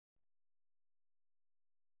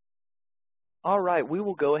All right, we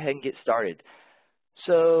will go ahead and get started.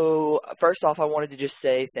 So first off, I wanted to just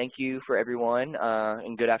say thank you for everyone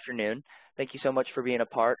and good afternoon. Thank you so much for being a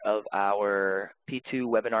part of our P2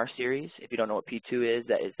 webinar series. If you don't know what P2 is,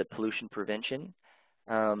 that is the pollution prevention.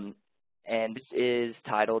 And this is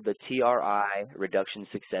titled the TRI Reduction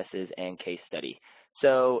Successes and Case Study.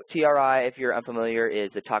 So TRI, if you're unfamiliar,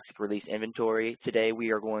 is the Toxic Release Inventory. Today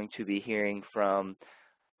we are going to be hearing from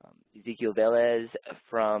Ezequiel Velez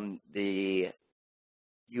from the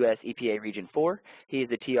U.S. EPA Region 4. He is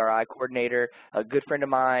the TRI coordinator, a good friend of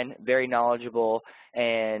mine, very knowledgeable,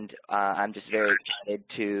 and I'm just very excited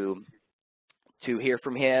to hear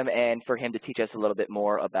from him and for him to teach us a little bit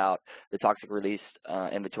more about the Toxic Release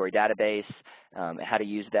Inventory database, how to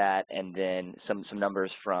use that, and then some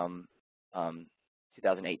numbers from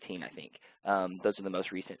 2018, I think. Those are the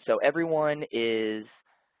most recent. So everyone is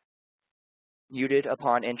muted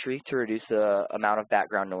upon entry to reduce the amount of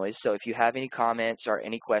background noise. So if you have any comments or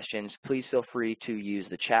any questions, please feel free to use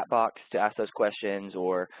the chat box to ask those questions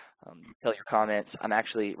or tell your comments. I'm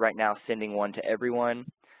actually right now sending one to everyone.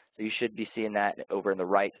 So you should be seeing that over in the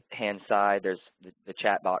right-hand side. There's the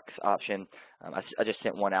chat box option. I just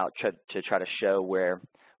sent one out to try to show where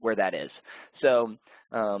that is. So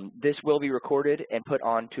this will be recorded and put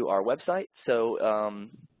onto our website. So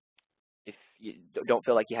if you don't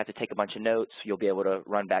feel like you have to take a bunch of notes, you'll be able to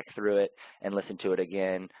run back through it and listen to it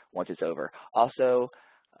again once it's over. Also,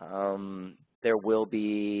 there will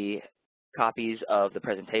be copies of the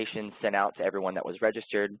presentation sent out to everyone that was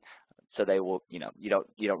registered, so they will, you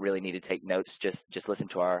don't really need to take notes, just listen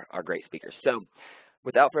to our great speakers. So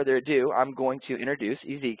without further ado, I'm going to introduce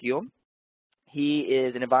Ezequiel. He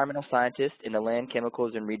is an environmental scientist in the Land,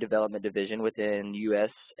 Chemicals, and Redevelopment Division within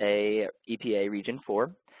USA EPA Region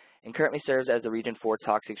 4. And currently serves as the Region 4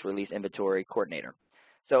 Toxics Release Inventory Coordinator.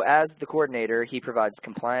 So as the coordinator, he provides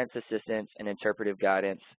compliance assistance and interpretive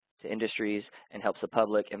guidance to industries and helps the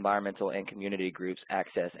public, environmental, and community groups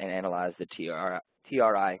access and analyze the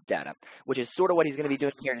TRI data, which is sort of what he's going to be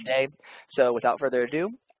doing here today. So without further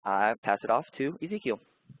ado, I pass it off to Ezequiel.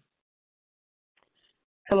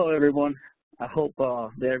 Hello, everyone. I hope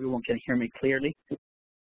that everyone can hear me clearly.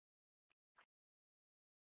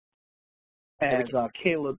 As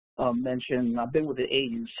Caleb mentioned, I've been with the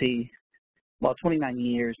agency about 29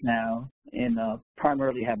 years now, and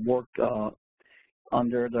primarily have worked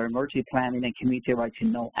under the Emergency Planning and Community Right to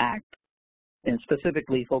Know Act, and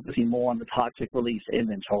specifically focusing more on the toxic release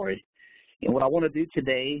inventory. And what I want to do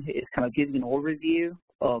today is kind of give you an overview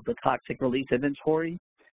of the toxic release inventory.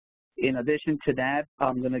 In addition to that,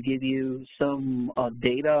 I'm going to give you some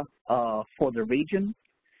data for the region,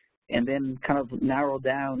 and then kind of narrow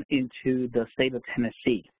down into the state of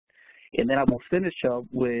Tennessee. And then I will finish up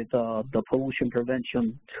with the pollution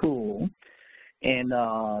prevention tool and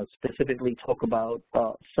specifically talk about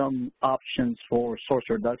some options for source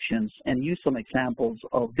reductions and use some examples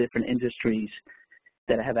of different industries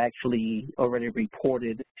that have actually already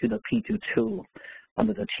reported to the P2 tool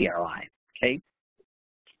under the TRI, okay?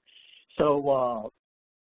 So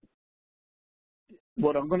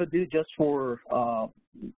what I'm going to do just for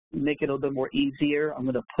make it a little bit more easier, I'm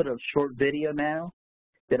going to put a short video now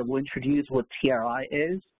that will introduce what TRI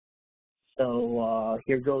is. So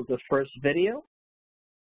here goes the first video.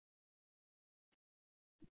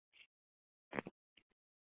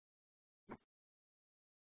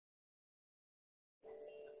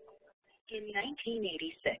 In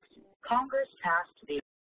 1986, Congress passed the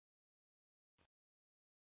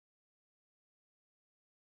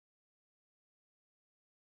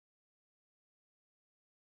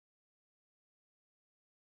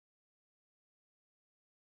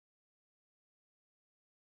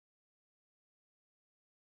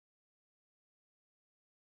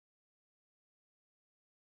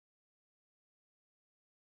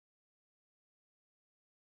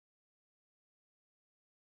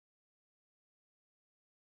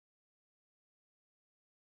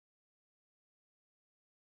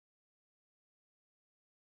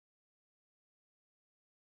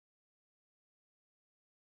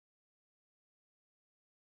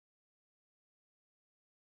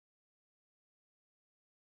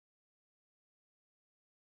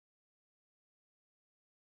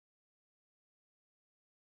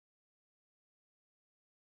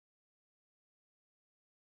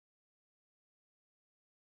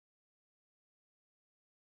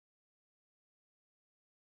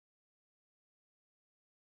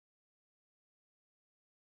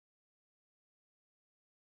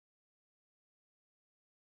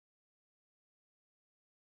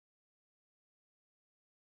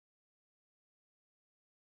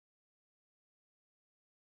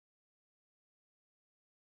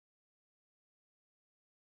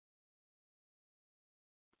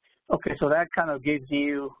Okay, so that kind of gives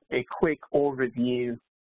you a quick overview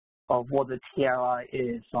of what the TRI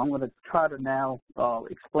is. So I'm going to try to now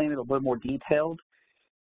explain it a bit more detailed.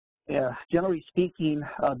 Generally speaking,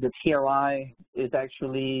 the TRI is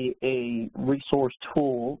actually a resource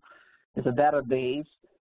tool. It's a database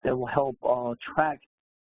that will help track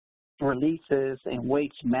releases and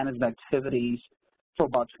waste management activities for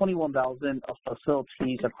about 21,000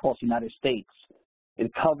 facilities across the United States.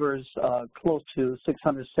 It covers close to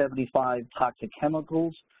 675 toxic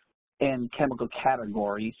chemicals and chemical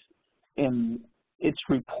categories. And its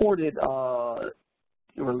reported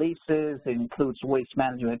releases includes waste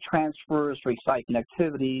management transfers, recycling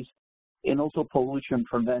activities, and also pollution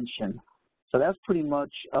prevention. So that's pretty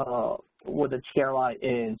much what the TRI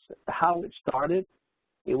is. How it started,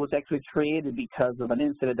 it was actually created because of an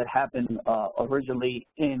incident that happened originally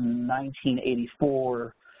in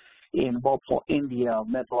 1984 in Bhopal, India,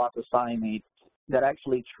 methyl isocyanate, that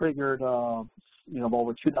actually triggered over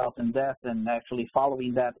 2,000 deaths, and actually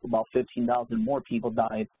following that, about 15,000 more people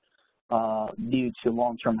died due to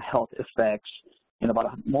long-term health effects. And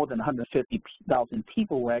about more than 150,000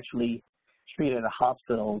 people were actually treated at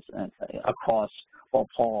hospitals across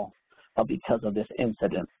Bhopal because of this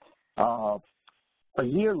incident. A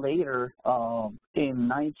year later, in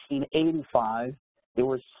 1985, there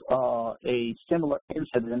was a similar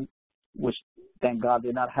incident, which, thank God,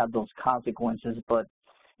 did not have those consequences, but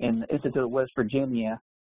in the Institute of West Virginia,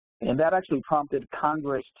 and that actually prompted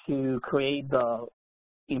Congress to create the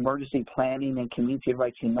Emergency Planning and Community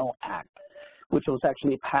Right to Know Act, which was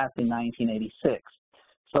actually passed in 1986.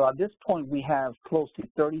 So at this point, we have close to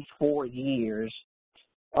 34 years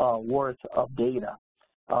worth of data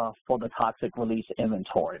for the toxic release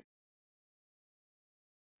inventory.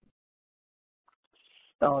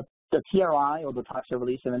 The TRI, or the toxic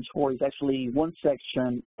release inventory, is actually one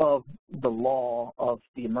section of the law of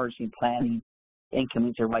the Emergency Planning and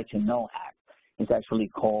Community Right to Know Act. It's actually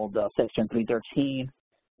called Section 313.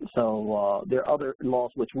 So there are other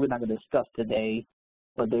laws which we're not going to discuss today,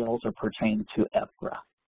 but they also pertain to EPGRA.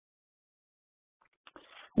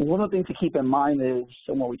 One of the things to keep in mind is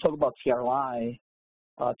when we talk about TRI,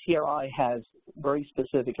 TRI has very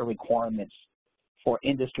specific requirements for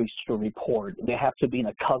industries to report. They have to be in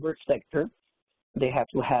a covered sector. They have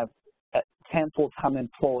to have 10 full-time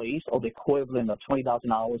employees, or the equivalent of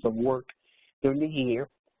 20,000 hours of work during the year.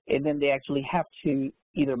 And then they actually have to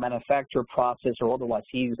either manufacture, process, or otherwise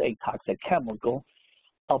use a toxic chemical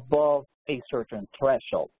above a certain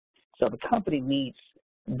threshold. So the company meets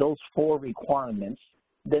those 4 requirements,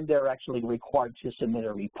 then they're actually required to submit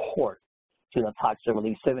a report to the toxic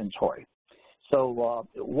release inventory. So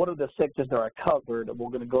what are the sectors that are covered? We're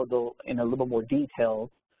going to go in a little more detail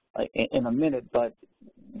in a minute, but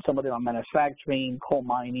some of them are manufacturing, coal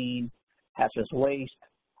mining, hazardous waste,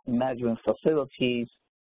 management facilities,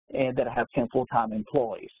 and that have 10 full-time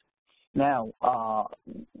employees. Now,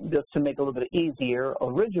 just to make it a little bit easier,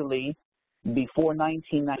 originally, before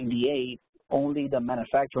 1998, only the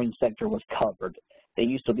manufacturing sector was covered. They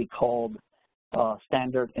used to be called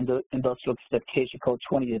Standard Industrial Specification Code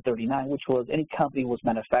 20-39, which was any company was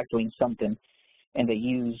manufacturing something and they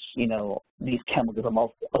use, these chemicals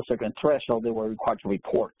above a certain threshold, they were required to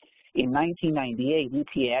report. In 1998,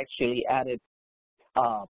 EPA actually added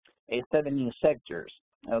 7 new sectors,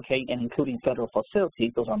 okay, and including federal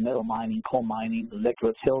facilities. Those are metal mining, coal mining,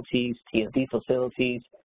 electric utilities, TSD facilities,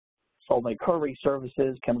 solvent recovery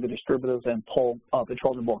services, chemical distributors, and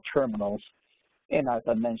petroleum bulk terminals. And as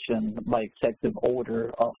I mentioned, by executive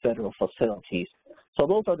order of federal facilities. So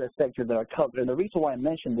those are the sectors that are covered. And the reason why I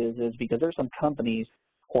mentioned this is because there's some companies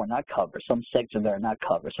who are not covered, some sectors that are not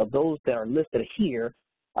covered. So those that are listed here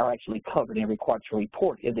are actually covered and required to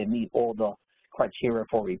report if they meet all the criteria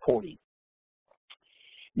for reporting.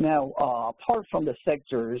 Now, apart from the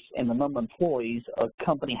sectors and the number of employees, a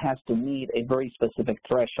company has to meet a very specific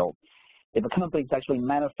threshold. If a company is actually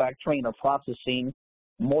manufacturing or processing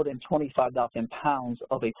more than 25,000 pounds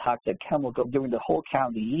of a toxic chemical during the whole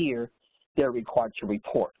calendar year, they're required to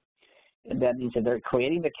report. And that means that they're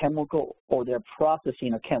creating the chemical or they're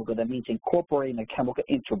processing a chemical. That means incorporating a chemical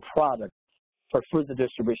into a product for further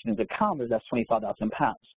distribution into commerce. That's 25,000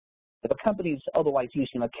 pounds. If a company is otherwise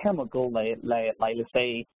using a chemical, like let's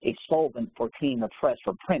say a solvent for cleaning the press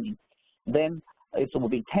for printing, then it will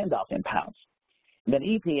be 10,000 pounds. Then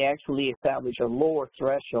EPA actually established a lower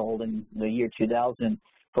threshold in the year 2000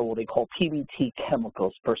 for what they call PBT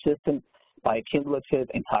chemicals, persistent, bioaccumulative,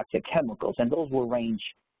 and toxic chemicals. And those will range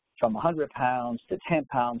from 100 pounds to 10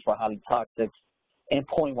 pounds for highly toxic and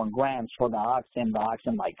 0.1 grams for the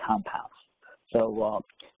dioxin-like compounds. So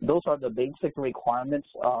those are the basic requirements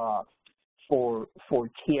for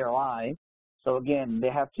TRI. So again, they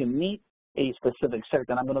have to meet a specific sector.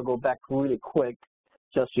 And I'm going to go back really quick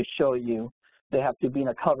just to show you. They have to be in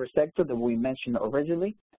a covered sector that we mentioned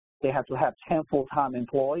originally. They have to have 10 full-time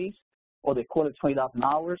employees, or they quoted 20,000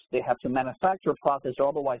 hours. They have to manufacture, process, or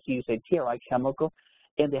otherwise use a TRI chemical,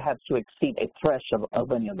 and they have to exceed a threshold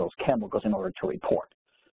of any of those chemicals in order to report.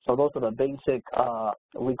 So those are the basic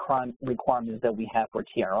requirements that we have for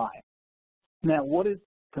TRI. Now, what is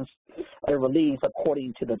a release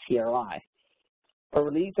according to the TRI? A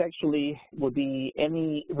release actually would be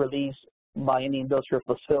any release by any industrial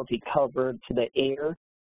facility covered to the air,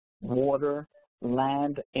 water,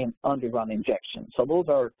 land, and underground injection. So those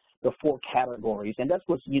are the 4 categories, and that's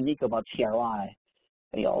what's unique about TRI.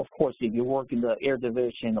 You know, of course, if you work in the air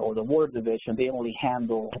division or the water division, they only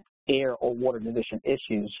handle air or water division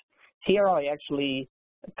issues. TRI actually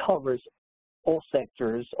covers all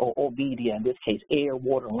sectors or all media, in this case, air,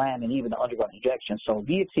 water, land, and even the underground injection. So if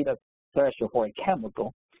you exceed a threshold for a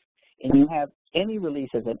chemical, and you have any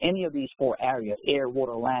releases in any of these 4 areas, air,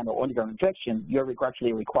 water, land, or underground injection, you're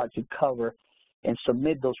actually required to cover and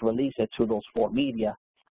submit those releases to those 4 media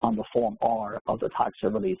on the Form R of the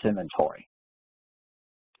toxic release inventory.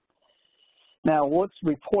 Now, what's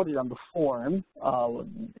reported on the form,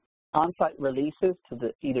 on-site releases to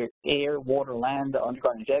the either air, water, land, or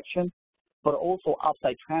underground injection, but also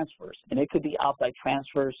outside transfers. And it could be outside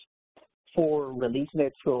transfers for releasing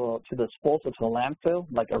it to the disposal to a landfill,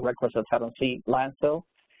 like a reckless or Title C landfill,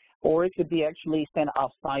 or it could be actually sent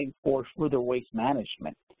outside for further waste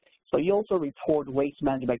management. So you also report waste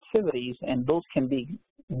management activities, and those can be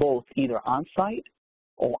both either on-site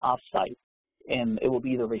or off-site. And it will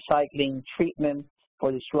be the recycling, treatment,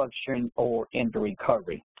 for destruction, or in the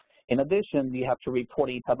recovery. In addition, you have to report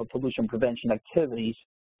any type of pollution prevention activities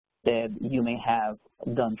that you may have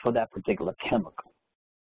done for that particular chemical.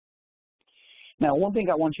 Now, one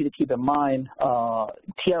thing I want you to keep in mind,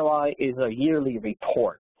 TRI is a yearly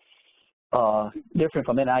report. Different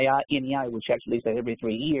from NEI, which actually is every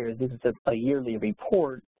 3 years. This is a yearly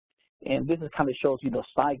report, and this kind of shows you the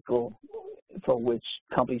cycle for which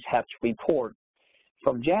companies have to report.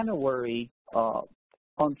 From January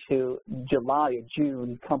until July or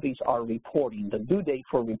June, companies are reporting. The due date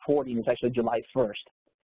for reporting is actually July 1st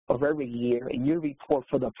of every year, and you report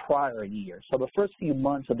for the prior year. So the first few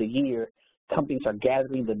months of the year, companies are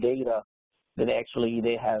gathering the data that actually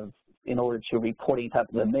they have in order to report any type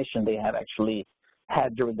of emission they have actually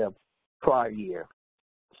had during the prior year.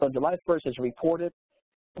 So July 1st is reported.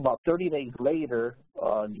 About 30 days later,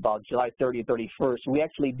 about July 30th, 31st, we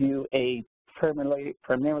actually do a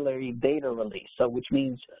preliminary data release, so which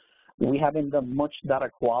means we haven't done much data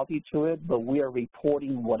quality to it, but we are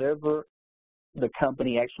reporting whatever the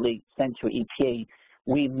company actually sent to EPA.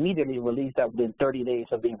 We immediately release that within 30 days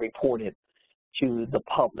of being reported to the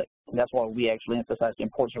public. And that's why we actually emphasize the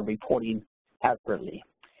importance of reporting accurately.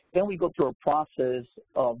 Then we go through a process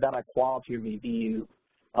of data quality review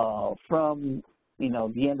from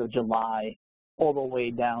the end of July all the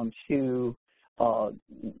way down to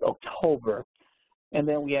October. And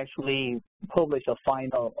then we actually publish a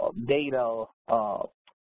final data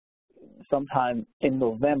sometime in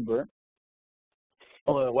November.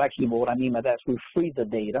 Well, actually, what I mean by that is we freeze the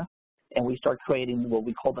data and we start creating what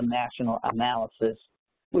we call the national analysis,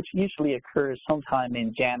 which usually occurs sometime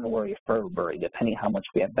in January or February, depending how much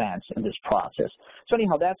we advance in this process. So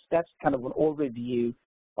anyhow, that's kind of an overview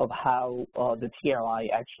of how the TRI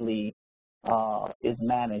actually is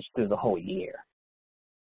managed through the whole year.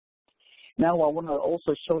 Now I want to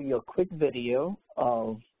also show you a quick video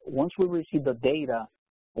of once we receive the data,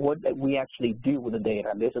 what we actually do with the data.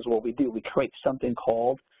 And this is what we do. We create something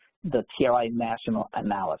called the TRI National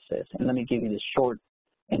Analysis. And let me give you this short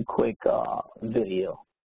and quick video.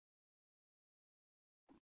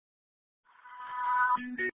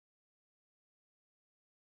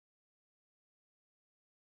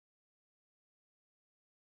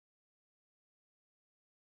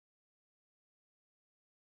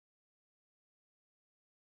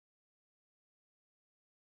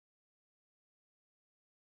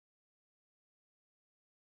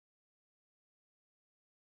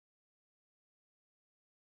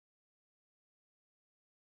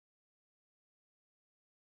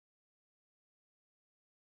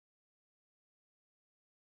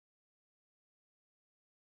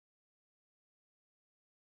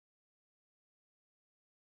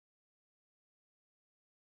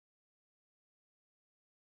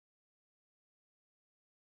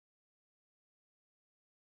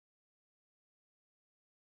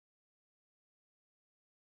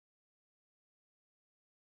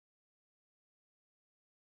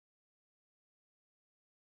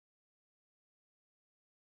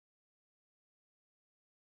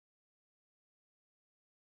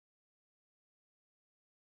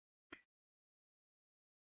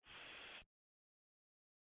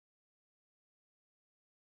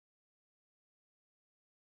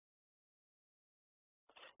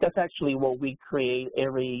 That's actually what we create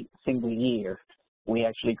every single year. We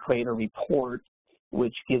actually create a report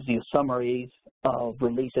which gives you summaries of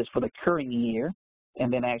releases for the current year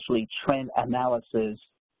and then actually trend analysis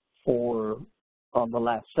for the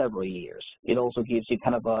last several years. It also gives you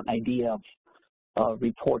kind of an idea of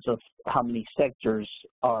reports of how many sectors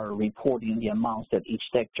are reporting, the amounts that each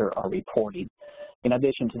sector are reporting. In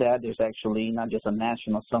addition to that, there's actually not just a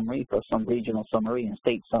national summary, but some regional summary and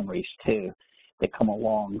state summaries too that come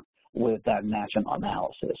along with that national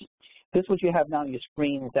analysis. This what you have now on your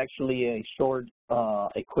screen is actually a short,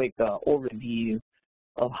 a quick overview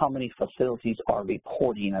of how many facilities are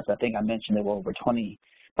reporting. As I think I mentioned, there were over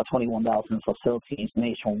 21,000 facilities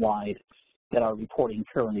nationwide that are reporting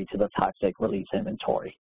currently to the toxic release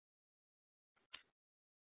inventory.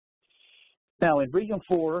 Now in Region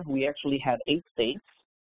 4, we actually have 8 states,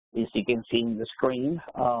 as you can see on the screen,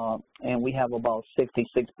 and we have about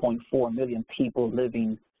 66.4 million people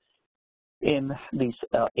living in these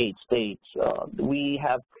 8 states. We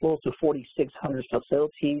have close to 4,600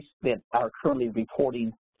 facilities that are currently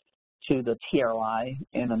reporting to the TRI,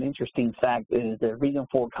 and an interesting fact is that Region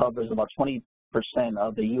 4 covers about 20%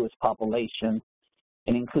 of the U.S. population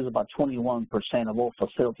and includes about 21% of all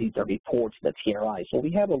facilities that report to the TRI. So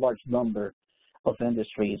we have a large number of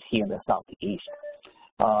industries here in the Southeast.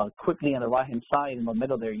 Quickly on the right-hand side in the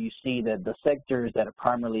middle there, you see that the sectors that are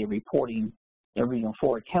primarily reporting in Region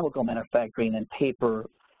 4 are chemical manufacturing and paper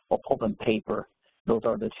or pulp and paper. Those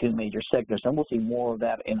are the 2 major sectors, and we'll see more of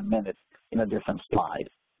that in a minute in a different slide.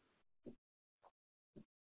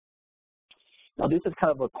 Now this is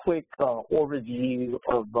kind of a quick overview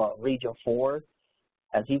of Region 4.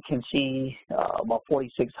 As you can see, about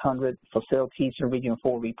 4,600 facilities in Region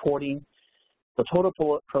 4 reporting. The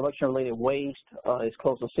total production-related waste is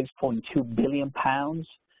close to 6.2 billion pounds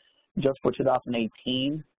just for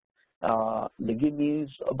 2018. The good news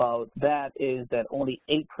about that is that only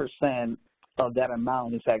 8% of that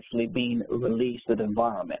amount is actually being released to the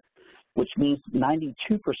environment, which means 92%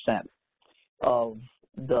 of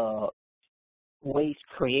the waste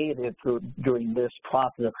created during this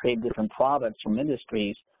process of creating different products from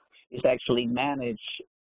industries is actually managed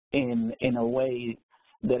in a way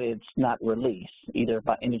that it's not released, either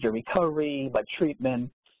by energy recovery, by treatment,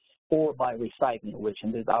 or by recycling, which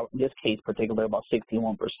in this case particular, about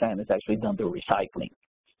 61% is actually done through recycling.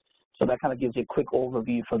 So that kind of gives you a quick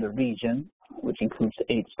overview for the region, which includes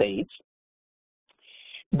 8 states.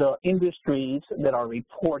 The industries that are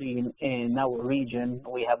reporting in our region,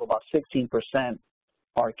 we have about 16%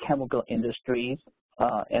 are chemical industries,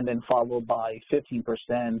 and then followed by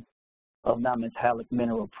 15% of non-metallic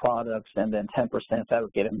mineral products, and then 10%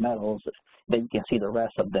 fabricated metals. Then you can see the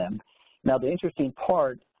rest of them. Now the interesting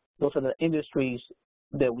part, those are the industries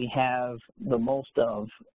that we have the most of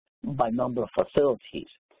by number of facilities.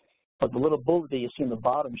 But the little bullet that you see in the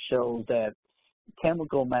bottom shows that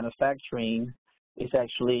chemical manufacturing is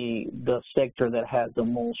actually the sector that has the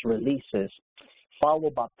most releases,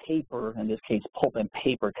 followed by paper, in this case pulp and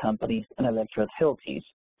paper companies, and electric utilities.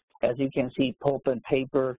 As you can see, pulp and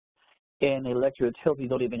paper and electric utilities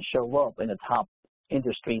don't even show up in the top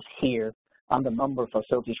industries here on the number of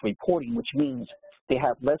facilities reporting, which means they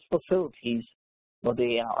have less facilities, but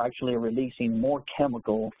they are actually releasing more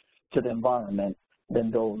chemical to the environment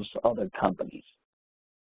than those other companies.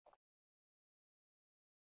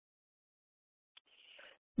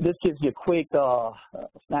 This gives you a quick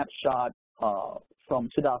snapshot from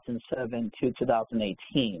 2007 to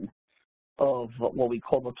 2018 of what we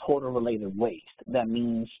call the total related waste. That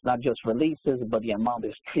means not just releases, but the amount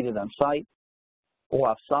is treated on site or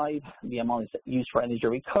off-site, the amount is used for energy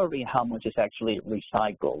recovery, and how much is actually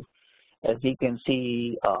recycled. As you can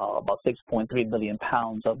see, about 6.3 billion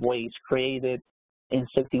pounds of waste created, and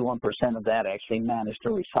 61% of that actually managed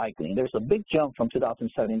through recycling. There's a big jump from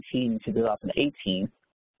 2017 to 2018,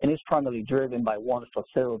 and it's primarily driven by one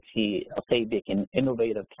facility, Fabic in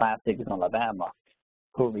Innovative Plastics in Alabama,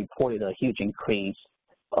 who reported a huge increase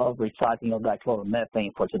of recycling of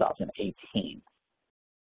dichloromethane for 2018.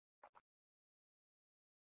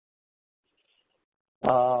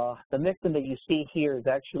 The next thing that you see here is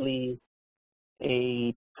actually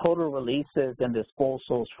a total releases and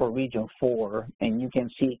disposals for Region 4, and you can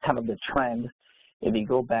see kind of the trend. If you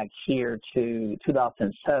go back here to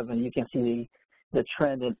 2007, you can see the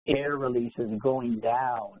trend in air releases going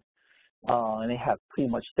down, and they have pretty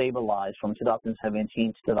much stabilized from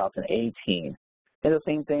 2017 to 2018. And the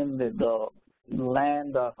same thing, the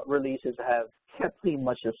land releases have kept pretty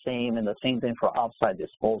much the same, and the same thing for offsite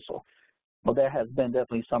disposal. But there has been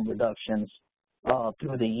definitely some reductions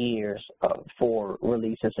through the years for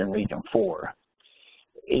releases in Region 4.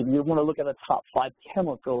 If you want to look at the top 5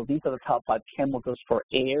 chemicals, these are the top 5 chemicals for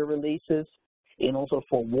air releases and also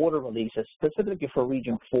for water releases, specifically for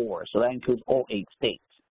Region 4. So that includes all 8 states.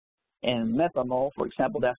 And methanol, for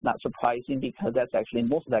example, that's not surprising because that's actually,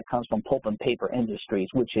 most of that comes from pulp and paper industries,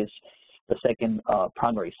 which is the second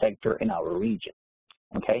primary sector in our region,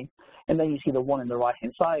 okay? And then you see the one on the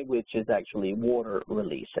right-hand side, which is actually water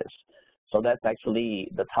releases. So that's actually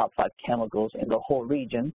the top 5 chemicals in the whole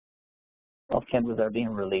region of chemicals that are being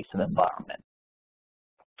released in the environment.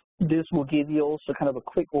 This will give you also kind of a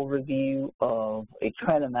quick overview of a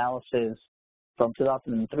trend analysis from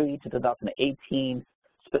 2003 to 2018,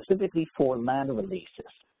 specifically for land releases.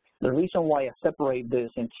 The reason why I separate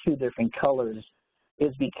this in 2 different colors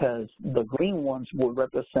is because the green ones will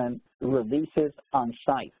represent releases on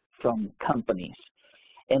site from companies,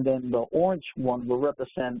 and then the orange one will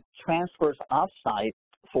represent transfers off-site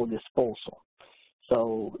for disposal.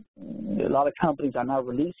 So a lot of companies are not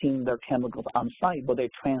releasing their chemicals on-site, but they're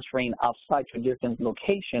transferring off-site to different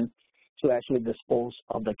locations to actually dispose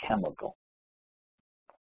of the chemical.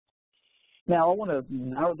 Now, I want to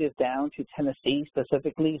narrow this down to Tennessee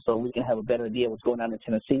specifically so we can have a better idea of what's going on in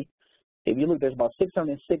Tennessee. If you look, there's about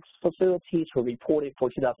 606 facilities who reported for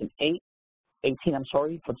 2018,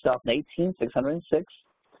 for 2018, 606.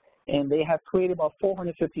 And they have created about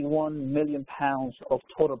 451 million pounds of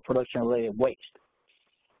total production-related waste.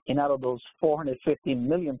 And out of those 450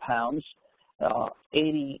 million pounds,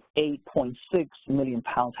 88.6 million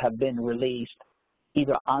pounds have been released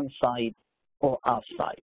either on-site or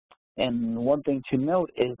off-site. And one thing to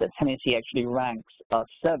note is that Tennessee actually ranks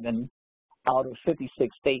 7 out of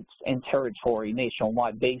 56 states and territory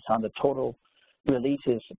nationwide based on the total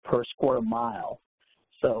releases per square mile.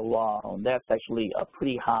 So that's actually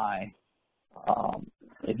pretty high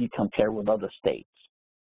if you compare with other states.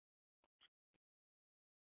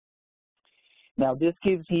 Now, this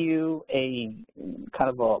gives you a kind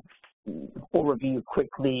of a overview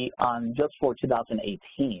quickly on just for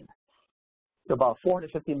 2018. About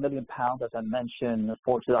 450 million pounds, as I mentioned,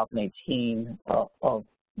 for 2018 of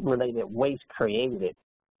related waste created.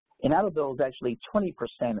 And out of those, actually 20%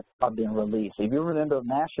 are being released. If you remember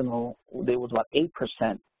national, there was about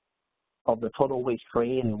 8% of the total waste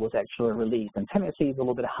created was actually released. And Tennessee is a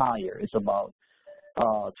little bit higher. It's about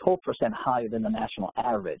 12% higher than the national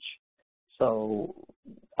average. So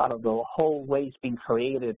out of the whole waste being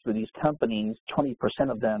created through these companies, 20%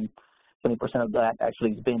 of that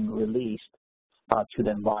actually has been released to the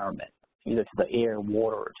environment, either to the air,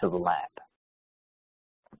 water, or to the land.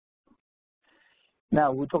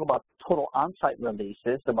 Now, we talk about total on-site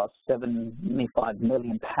releases, about 75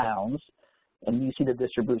 million pounds, and you see the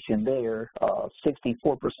distribution there.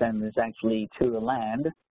 64% is actually to the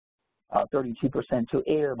land, 32% to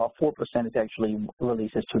air, about 4% is actually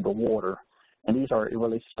releases to the water. And these are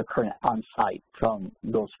releases occurring on-site from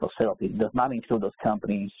those facilities. It does not include those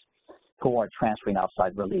companies who are transferring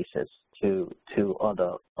outside releases to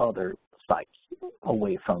other sites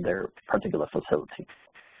away from their particular facility.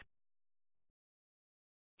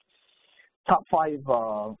 Top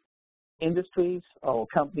 5 industries or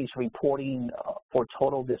companies reporting for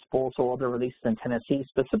total disposal of the releases in Tennessee,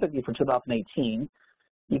 specifically for 2018.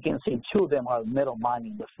 You can see 2 of them are metal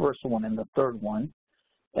mining, the first one and the third one.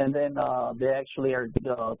 And then they actually are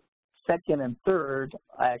the second and third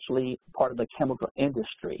are actually part of the chemical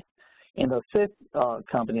industry. And the 5th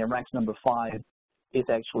company, ranks number 5, is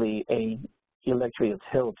actually a electric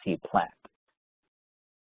utility plant.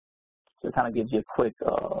 So it kind of gives you a quick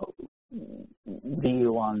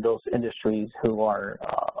view on those industries who are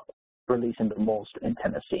releasing the most in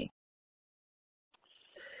Tennessee.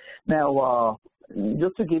 Now,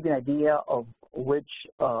 just to give you an idea of which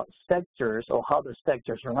sectors or how the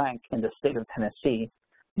sectors rank in the state of Tennessee,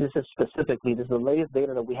 this is the latest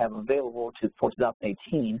data that we have available for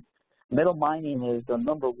 2018. Metal mining is the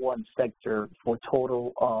 #1 sector for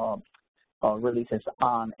total releases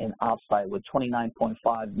on and off-site with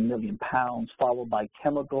 29.5 million pounds, followed by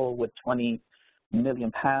chemical with 20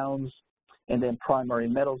 million pounds, and then primary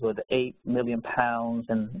metals with 8 million pounds,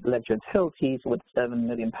 and electric utilities with 7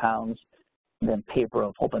 million pounds, and then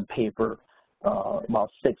pulp and paper,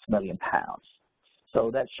 about 6 million pounds.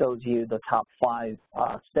 So that shows you the top 5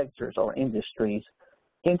 sectors or industries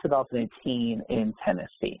in 2018 in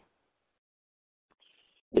Tennessee.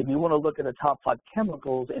 If you want to look at the top 5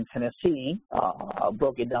 chemicals in Tennessee, I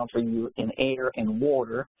broke it down for you in air and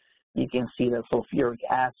water. You can see that sulfuric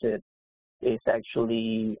acid is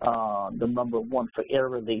actually the #1 for air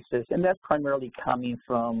releases, and that's primarily coming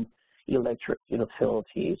from electric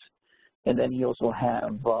utilities. And then you also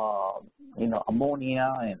have,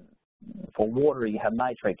 ammonia, and for water you have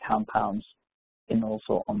nitrate compounds and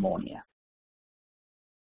also ammonia.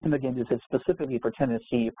 And again, this is specifically for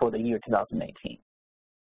Tennessee for the year 2018.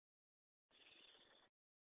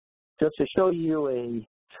 Just to show you a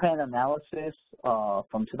trend analysis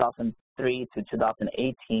from 2003 to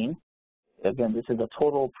 2018. Again, this is a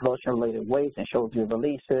total production-related waste and shows you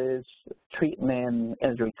releases, treatment,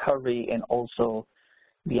 energy recovery, and also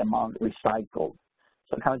the amount recycled.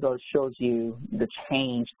 So it kind of shows you the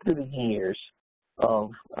change through the years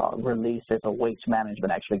of releases of waste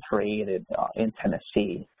management actually created in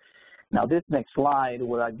Tennessee. Now this next slide,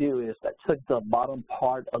 what I do is I took the bottom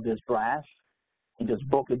part of this graph and just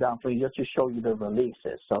broke it down for you just to show you the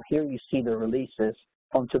releases. So here you see the releases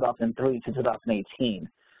from 2003 to 2018.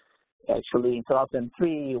 Actually, in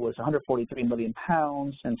 2003, it was 143 million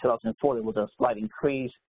pounds. In 2004, it was a slight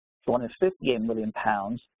increase to 158 million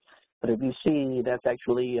pounds. But if you see, that's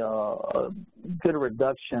actually a good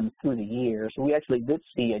reduction through the years. We actually did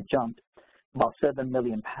see a jump about 7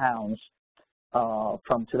 million pounds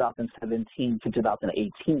from 2017 to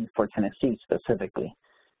 2018 for Tennessee specifically.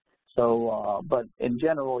 So, but in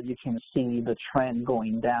general, you can see the trend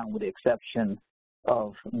going down with the exception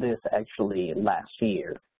of this actually last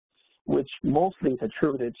year, which mostly is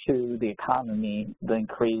attributed to the economy, the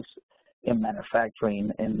increase in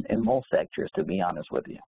manufacturing in most sectors, to be honest with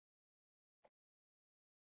you.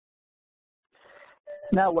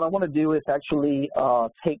 Now, what I want to do is actually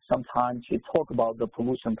take some time to talk about the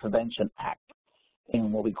Pollution Prevention Act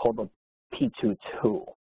in what we call the P2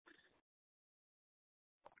 tool.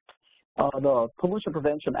 The Pollution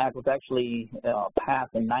Prevention Act was actually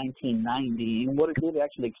passed in 1990, and what it did, it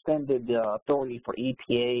actually extended the authority for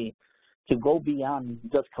EPA to go beyond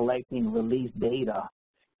just collecting release data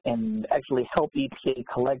and actually help EPA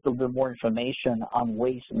collect a little bit more information on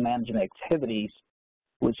waste management activities,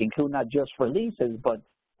 which include not just releases, but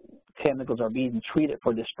chemicals are being treated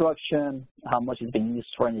for destruction, how much is being used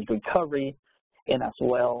for energy recovery, and as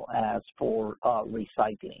well as for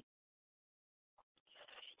recycling.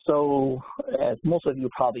 So, as most of you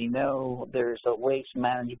probably know, there's a waste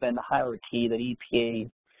management hierarchy that EPA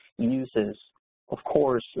uses. Of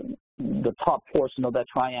course, the top portion of that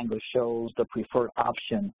triangle shows the preferred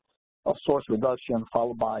option of source reduction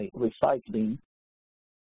followed by recycling.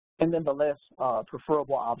 And then the less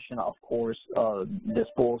preferable option, of course,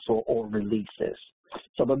 disposal or releases.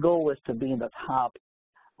 So the goal is to be in the top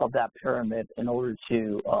of that pyramid in order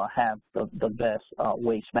to have the best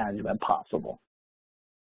waste management possible.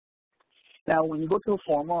 Now, when you go to a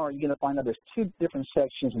Form R, you're going to find that there's two different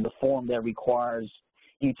sections in the form that requires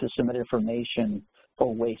you to submit information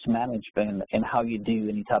for waste management and how you do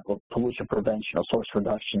any type of pollution prevention or source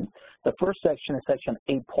reduction. The first section is section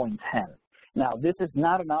 8.10. Now, this is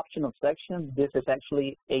not an optional section. This is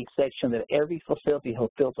actually a section that every facility who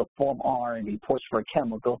fills a Form R and reports for a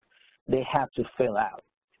chemical, they have to fill out.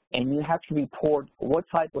 And you have to report what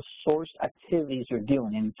type of source activities you're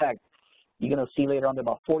doing. In fact, you're going to see later on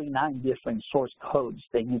about 49 different source codes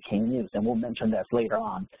that you can use, and we'll mention that later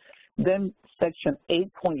on. Then section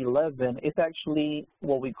 8.11 is actually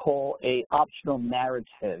what we call a optional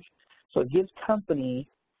narrative. So it gives companies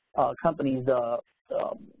the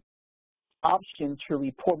option to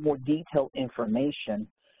report more detailed information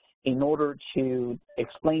in order to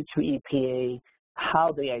explain to EPA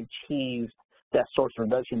how they achieved that source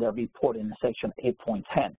reduction that reported in section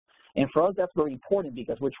 8.10. And for us, that's very important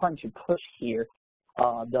because we're trying to push here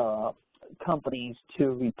the companies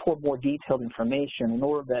to report more detailed information in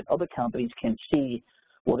order that other companies can see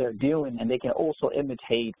what they're doing and they can also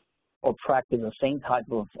imitate or practice the same type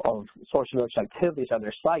of source reduction activities at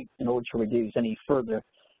their site in order to reduce any further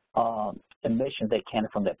emissions they can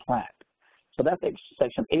from their plant. So that's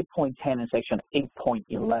section 8.10 and section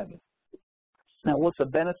 8.11. Now, what's the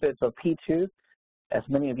benefits of P2? As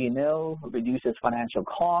many of you know, it reduces financial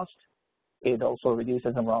cost. It also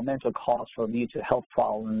reduces environmental costs for due to health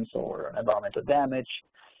problems or environmental damage.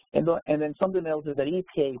 And then something else is that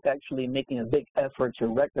EPA is actually making a big effort to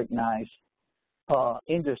recognize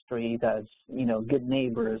industry as, you know, good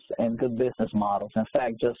neighbors and good business models. In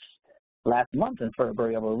fact, just last month in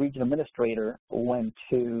February, our regional administrator went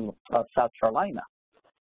to South Carolina,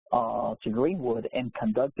 to Greenwood, and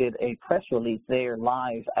conducted a press release there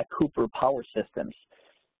live at Cooper Power Systems.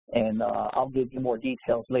 And I'll give you more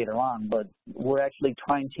details later on, but we're actually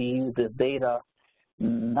trying to use this data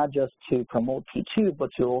not just to promote P2, but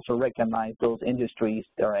to also recognize those industries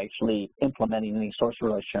that are actually implementing these source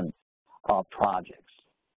reduction projects.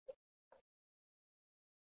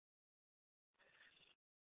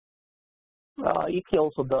 EPA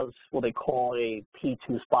also does what they call a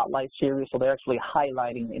P2 Spotlight series, so they're actually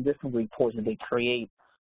highlighting in different reports that they create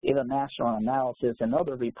either national analysis and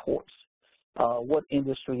other reports. what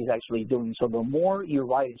industry is actually doing. So the more you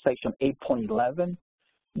write in section 8.11,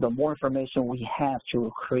 the more information we have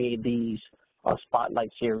to create these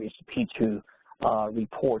spotlight series P2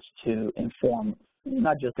 reports to inform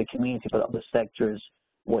not just the community but other sectors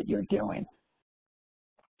what you're doing.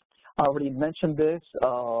 I already mentioned this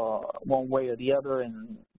one way or the other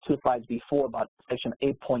in 2 slides before about section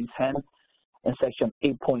 8.10 and section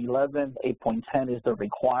 8.11. 8.10 is the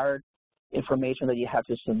required information that you have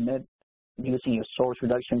to submit using your source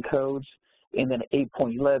reduction codes. And then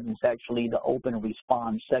 8.11 is actually the open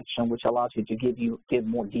response section, which allows you to give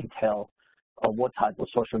more detail of what type of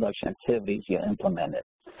source reduction activities you implemented.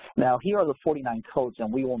 Now, here are the 49 codes,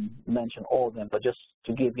 and we won't mention all of them, but just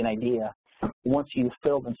to give you an idea, once you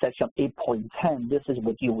filled in section 8.10, this is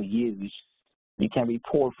what you will use. You can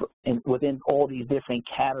report within all these different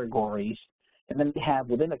categories, and then they have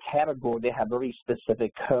within a category, they have very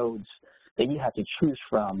specific codes that you have to choose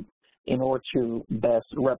from in order to best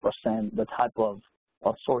represent the type of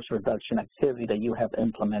source reduction activity that you have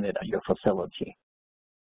implemented at your facility.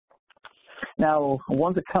 Now,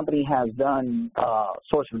 once a company has done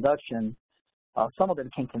source reduction, some of them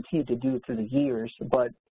can continue to do it through the years, but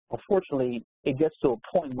unfortunately, it gets to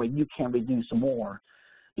a point where you can reduce more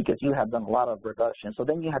because you have done a lot of reduction. So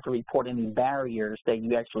then you have to report any barriers that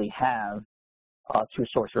you actually have to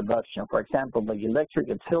source reduction. For example, the electric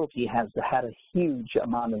utility has had a huge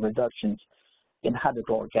amount of reductions in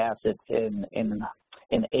hydrochloric acid in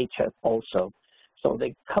HF also. So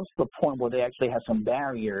they come to the point where they actually have some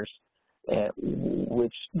barriers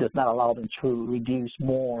which does not allow them to reduce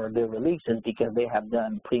more their releases because they have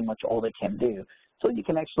done pretty much all they can do. So you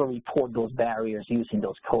can actually report those barriers using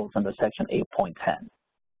those codes under section 8.10.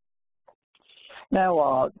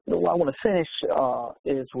 Now, what I want to finish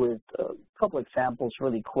is with a couple examples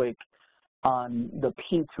really quick on the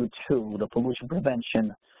P2 tool, the pollution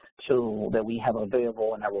prevention tool that we have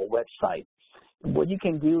available on our website. What you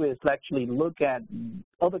can do is actually look at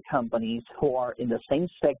other companies who are in the same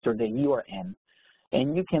sector that you are in,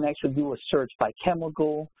 and you can actually do a search by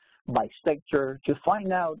chemical, by sector, to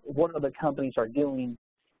find out what other companies are doing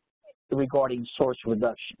regarding source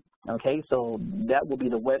reduction. Okay, so that will be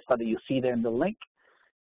the website that you see there in the link.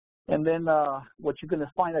 And then what you're going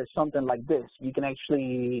to find is something like this. You can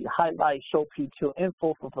actually highlight Show P2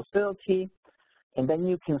 Info for facility, and then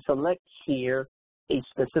you can select here a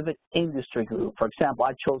specific industry group. For example,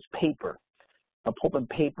 I chose paper, a pulp and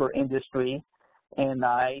paper industry, and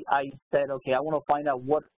I said, okay, I want to find out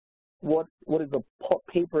what is the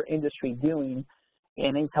paper industry doing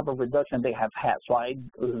and any type of reduction they have had. So I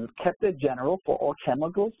kept it general for all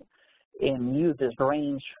chemicals and used this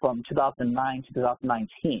range from 2009 to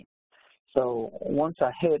 2019. So once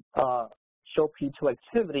I hit Show P2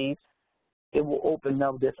 Activities, it will open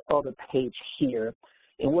up this other page here.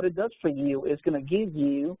 And what it does for you is going to give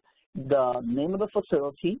you the name of the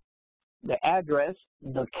facility, the address,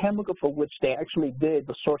 the chemical for which they actually did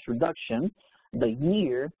the source reduction, the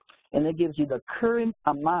year, and it gives you the current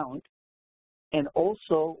amount and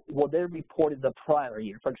also what they reported the prior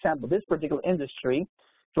year. For example, this particular industry,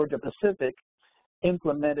 Georgia Pacific,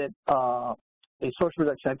 implemented a source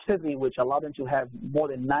reduction activity which allowed them to have more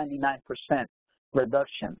than 99%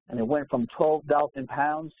 reduction, and it went from 12,000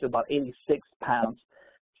 pounds to about 86 pounds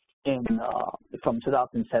from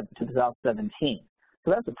 2007 to 2017.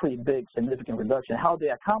 So that's a pretty big, significant reduction. How they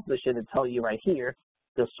accomplished it, I tell you right here,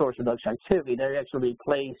 the source reduction activity. They actually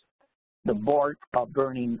replaced the bark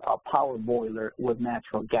burning power boiler with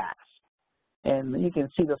natural gas. And you can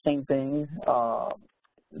see the same thing,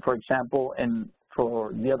 for example, and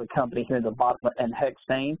for the other company here at the bottom, and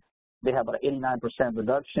Hexane, they have an 89%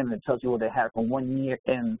 reduction. It tells you what they have from 1 year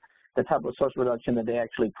and the type of source reduction that they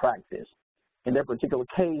actually practice. In their particular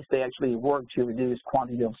case, they actually work to reduce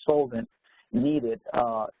quantity of solvent needed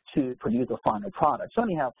to produce the final product. So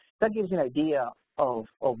anyhow, that gives you an idea of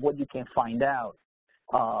what you can find out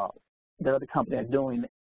that other companies are doing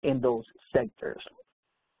in those sectors.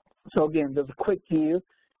 So again, there's a quick view.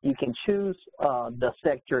 You can choose the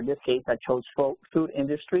sector. In this case, I chose food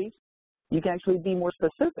industries. You can actually be more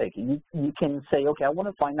specific. You can say, okay, I want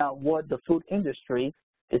to find out what the food industry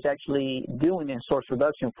is actually doing in source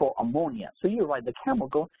reduction for ammonia. So you write the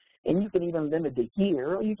chemical, and you can even limit the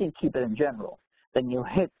year, or you can keep it in general. Then you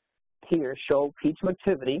hit here, Show P2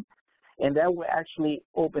 Activity, and that will actually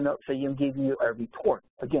open up for you and give you a report.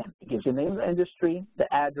 Again, it gives you the name of the industry,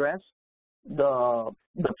 the address, the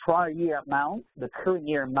prior year amount, the current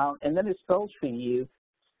year amount, and then it spells for you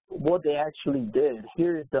what they actually did.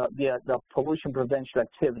 Here is the pollution prevention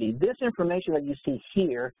activity. This information that you see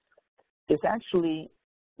here is actually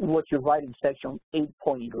what you write in section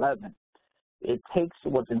 8.11. it takes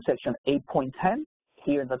what's in section 8.10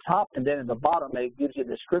 here in the top, and then in the bottom it gives you a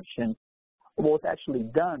description of what's actually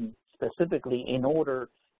done specifically in order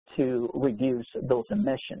to reduce those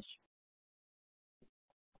emissions.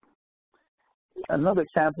 Another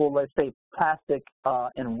example, let's say plastic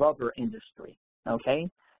and rubber industry, okay?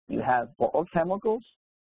 You have oil chemicals.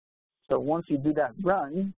 So once you do that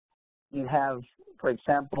run, you have, for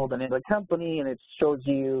example, the name of the company, and it shows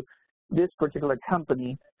you this particular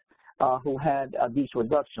company who had these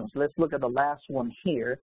reductions. Let's look at the last one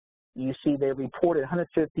here. You see they reported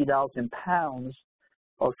 150,000 pounds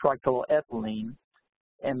of trichloroethylene,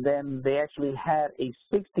 and then they actually had a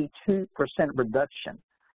 62% reduction.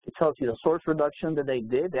 It tells you the source reduction that they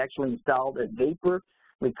did. They actually installed a vapor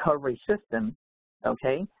recovery system,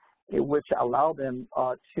 okay, which allowed them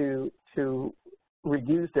to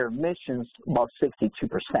reduce their emissions about 62%.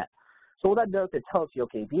 So what that does, it tells you,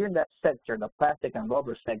 okay, if you're in that sector, the plastic and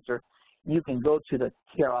rubber sector, you can go to the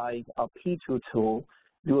TRI P2 tool,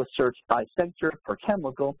 do a search by sector per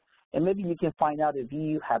chemical, and maybe you can find out if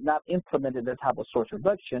you have not implemented that type of source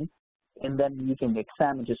reduction, and then you can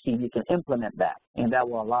examine to see if you can implement that, and that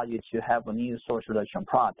will allow you to have a new source reduction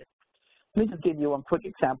project. Let me just give you one quick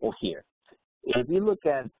example here. If you look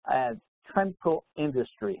at Tremco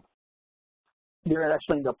industry, they're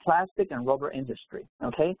actually in the plastic and rubber industry,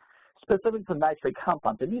 okay? Specific to nitrate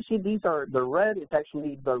compounds. If you see these are, the red is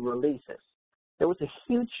actually the releases. There was a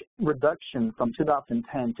huge reduction from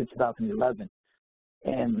 2010 to 2011.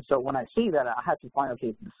 And so when I see that, I had to find,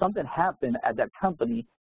 okay, something happened at that company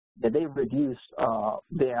that they reduced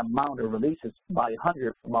the amount of releases by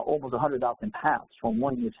almost 100,000 pounds from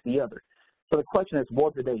one year to the other. So the question is,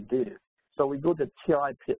 what did they do? So we go to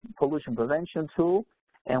TRI pollution prevention tool,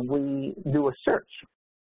 and we do a search,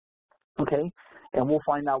 okay? And we'll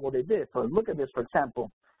find out what they did. So look at this, for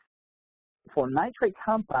example. For nitrate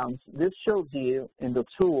compounds, this shows you in the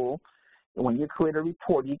tool, when you create a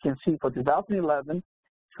report, you can see for 2011,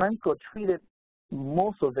 Tremco treated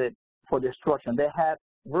most of it for destruction. They had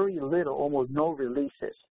very little, almost no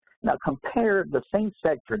releases. Now compare the same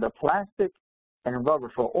sector, the plastic and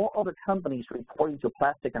rubber, for all other companies reporting to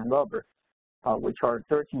plastic and rubber, which are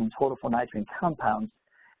 13 in total for nitrate compounds,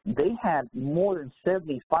 they had more than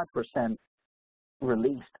 75%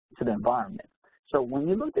 released to the environment. So when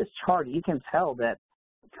you look at this chart, you can tell that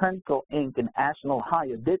Tremco Inc. in Ashland,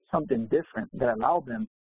 Ohio did something different that allowed them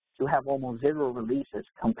to have almost zero releases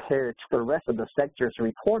compared to the rest of the sectors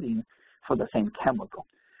reporting for the same chemical.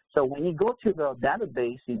 So when you go to the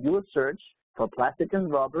database, you do a search for plastic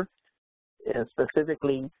and rubber,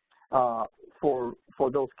 specifically for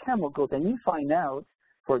those chemicals, and you find out,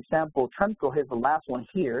 for example, Tremco has the last one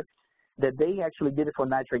here, that they actually did it for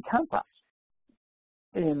nitrate compounds.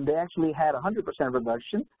 And they actually had 100%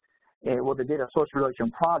 reduction. Well, they did a source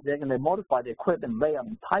reduction project, and they modified the equipment layout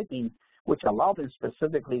and piping, which allowed them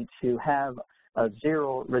specifically to have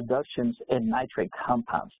zero reductions in nitrate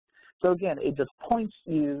compounds. So again, it just points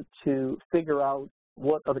you to figure out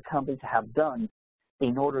what other companies have done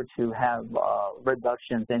in order to have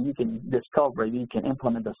reductions, and you can discover, you can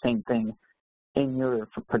implement the same thing in your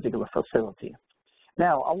particular facility.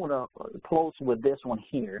 Now, I want to close with this one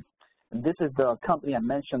here. This is the company I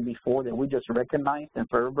mentioned before that we just recognized in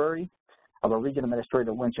February of a regional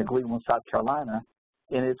administrator went to Greenville, South Carolina,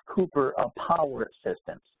 and it's Cooper Power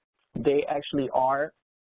Systems. They actually are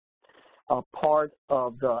a part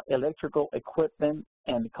of the electrical equipment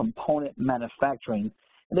and component manufacturing.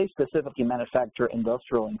 They specifically manufacture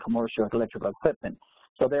industrial and commercial electrical equipment.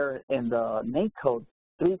 So they're in the NAICS code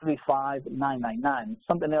 335999.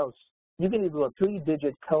 Something else, you can either do a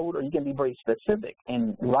 3-digit code or you can be very specific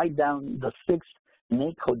and write down the 6th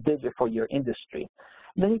NAICS code digit for your industry.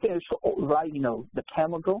 Then you can write, the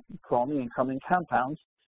chemical, chromium and chromium compounds.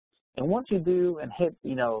 And once you do and hit,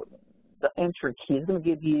 the enter key, it's going to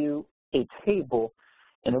give you a table,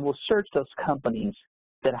 and it will search those companies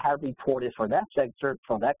that have reported for that sector,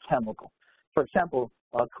 for that chemical. For example,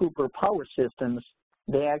 Cooper Power Systems,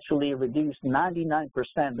 they actually reduced 99%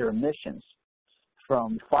 of their emissions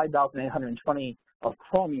from 5,820 of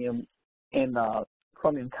chromium in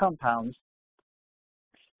chromium compounds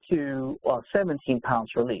to 17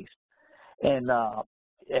 pounds released. And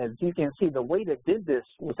as you can see, the way they did this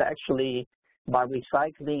was actually by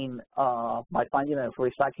recycling, by finding a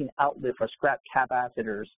recycling outlet for scrap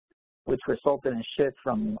capacitors, which resulted in shift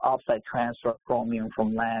from offsite transfer of chromium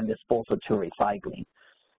from land disposal to recycling.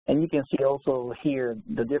 And you can see also here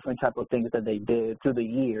the different type of things that they did through the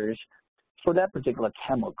years for that particular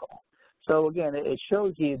chemical. So again, it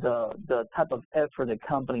shows you the type of effort that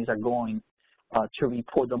companies are going to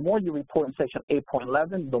report. The more you report in section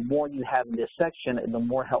 8.11, the more you have in this section, and the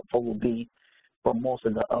more helpful will be for most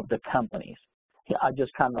of the companies. I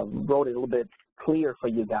just kind of wrote it a little bit clear for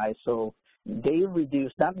you guys. So they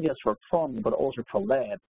reduced not just for chromium, but also for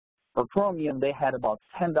lead. For chromium, they had about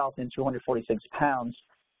 10,246 pounds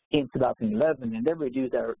in 2011, and they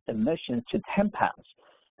reduced their emissions to 10 pounds.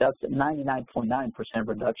 That's 99.9%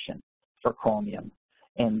 reduction for chromium.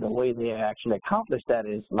 And the way they actually accomplished that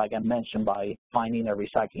is, like I mentioned, by finding a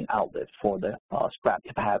recycling outlet for the scrap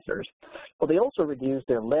capacitors. But they also reduced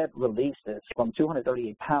their lead releases from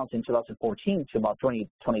 238 pounds in 2014 to about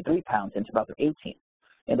 23 pounds in 2018.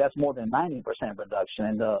 And that's more than 90% reduction.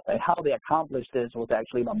 And how they accomplished this was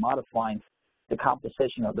actually by modifying the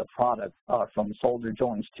composition of the product from solder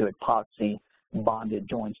joints to epoxy bonded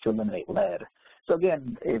joints to eliminate lead. So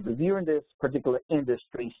again, if you're in this particular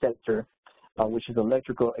industry sector, which is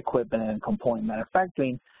electrical equipment and component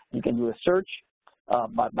manufacturing, you can do a search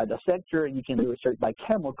by the sector, you can do a search by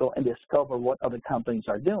chemical and discover what other companies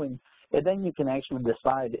are doing, and then you can actually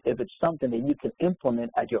decide if it's something that you can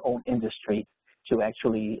implement at your own industry to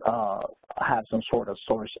actually have some sort of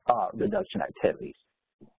source reduction activities.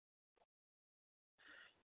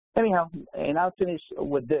 Anyhow, and I'll finish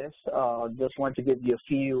with this. Just wanted to give you a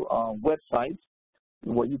few websites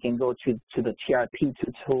where you can go to the TRI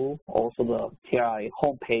P2 tool, also the TRI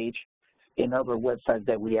homepage, and other websites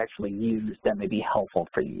that we actually use that may be helpful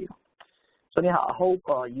for you. So anyhow, I hope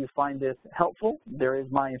you find this helpful. There is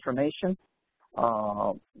my information,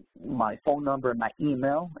 my phone number and my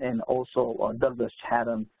email, and also Douglas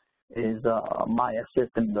Chatham is my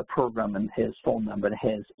assistant in the program, and his phone number and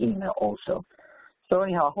his email also. So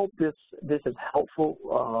anyhow, I hope this is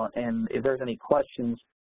helpful, and if there's any questions,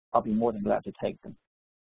 I'll be more than glad to take them.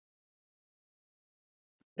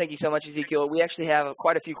 Thank you so much, Ezekiel. We actually have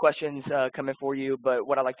quite a few questions coming for you, but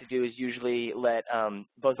what I like to do is usually let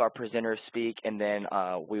both our presenters speak, and then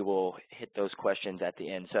we will hit those questions at the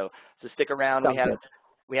end. So stick around.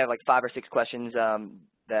 We have like 5 or 6 questions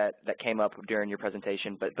that came up during your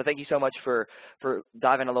presentation. But thank you so much for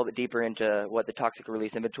diving a little bit deeper into what the toxic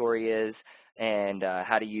release inventory is and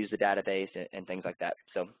how to use the database and things like that.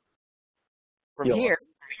 So from here,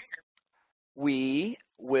 we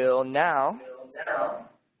will now.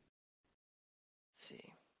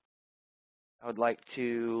 I would like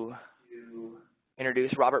to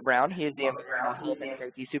introduce Robert Brown. He is the Health and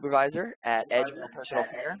Safety Supervisor at Edgewell Personal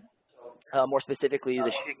Care, more specifically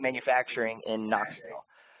the Schick Manufacturing in Knoxville.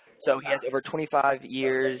 So he has over 25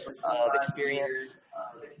 years of experience,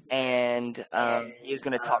 and he is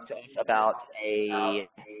going to talk to us about a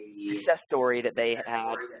success story that they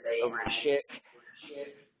had over at Schick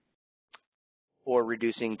for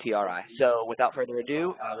reducing TRI. So without further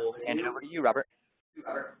ado, I will hand it over to you, Robert.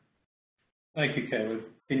 Thank you, Caleb.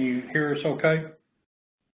 Can you hear us okay?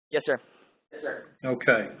 Yes, sir. Yes, sir.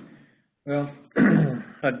 Okay. Well,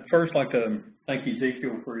 I'd first like to thank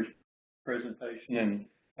Ezekiel for his presentation, and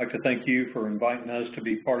I'd like to thank you for inviting us to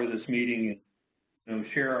be part of this meeting and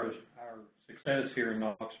share our success here in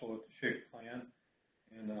Knoxville at the Schick plant,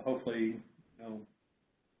 and hopefully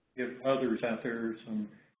give others out there some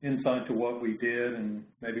insight to what we did and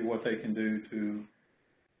maybe what they can do to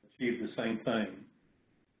achieve the same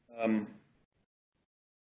thing.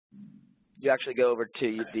 You actually go over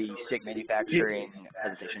to the Schick Manufacturing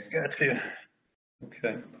presentation. Gotcha.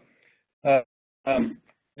 Okay.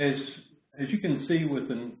 As you can see with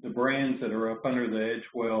the brands that are up under the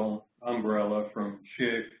Edgewell umbrella from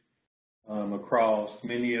Schick across,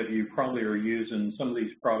 many of you probably are using some of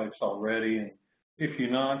these products already. And if you're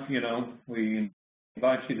not, we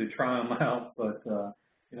invite you to try them out. But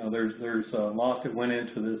there's a lot that went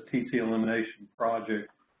into this TC elimination project,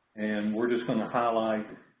 and we're just going to highlight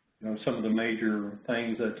some of the major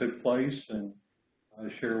things that took place and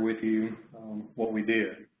share with you what we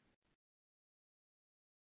did.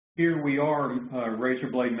 Here we are a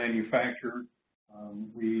razor blade manufacturer.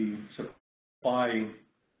 We supply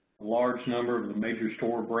a large number of the major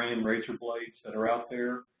store brand razor blades that are out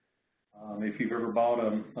there. If you've ever bought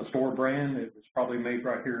a store brand, it was probably made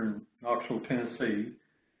right here in Knoxville, Tennessee.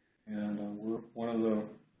 And we're one of the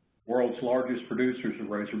world's largest producers of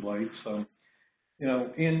razor blades. So,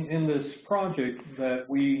 in this project that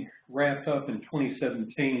we wrapped up in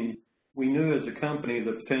 2017, we knew as a company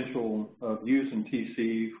the potential of using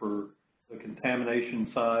TC for the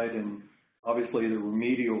contamination side and obviously the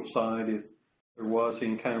remedial side if there was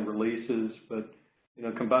any kind of releases. But,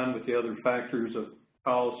 combined with the other factors of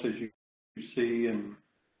cost, as you see, and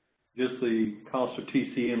just the cost of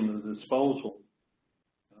TC and the disposal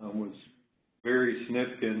was very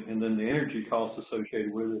significant, and then the energy costs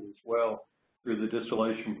associated with it as well through the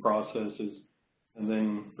distillation processes, and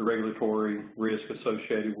then the regulatory risk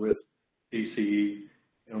associated with TCE.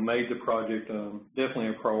 made the project definitely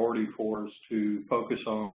a priority for us to focus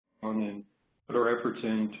on and put our efforts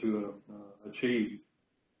in to achieve.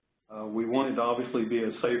 We wanted to obviously be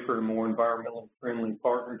a safer and more environmentally friendly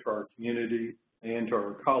partner to our community and to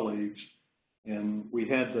our colleagues, and we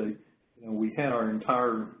had our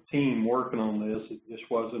entire team working on this. It just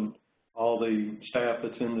wasn't all the staff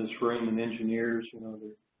that's in this room and engineers.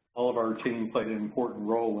 All of our team played an important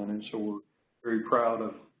role in it, so we're very proud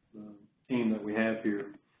of the team that we have here.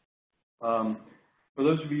 For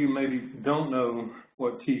those of you who maybe don't know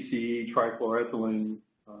what TCE, trichloroethylene,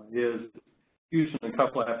 is, used in a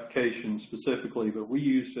couple of applications specifically, but we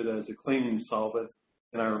used it as a cleaning solvent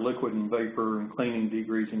in our liquid and vapor and cleaning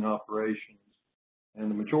degreasing operations. And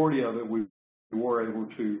the majority of it we were able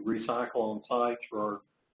to recycle on site through our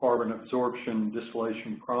carbon absorption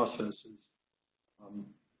distillation processes.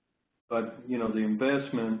 But the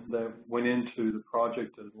investment that went into the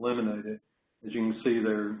project to eliminate it, as you can see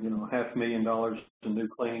there, $500,000 in new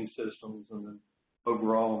cleaning systems, and then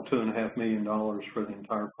overall $2.5 million for the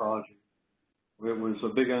entire project. It was a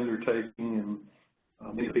big undertaking,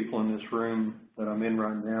 and many people in this room that I'm in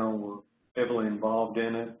right now were heavily involved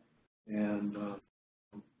in it, and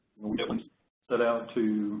we definitely set out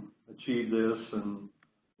to achieve this, and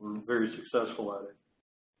we're very successful at it.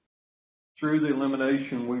 Through the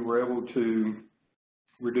elimination, we were able to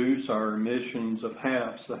reduce our emissions of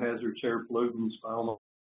HAPs, the hazardous air pollutants, by almost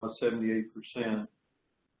 78%.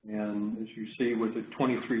 And as you see, with the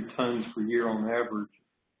 23 tons per year on average,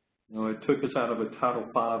 it took us out of a Title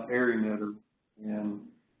V area emitter, and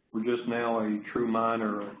we're just now a true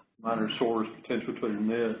minor source potential to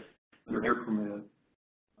emit under air permit,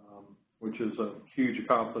 which is a huge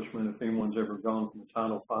accomplishment if anyone's ever gone from a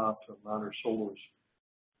Title V to a minor source.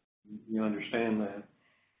 You understand that.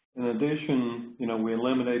 In addition, we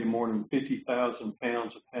eliminated more than 50,000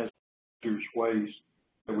 pounds of hazardous waste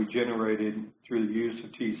that we generated through the use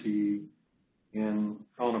of TCE, and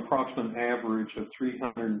on an approximate average of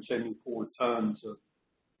 374 tons of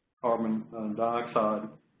carbon dioxide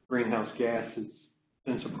greenhouse gases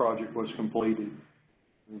since the project was completed.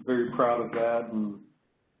 We're very proud of that, and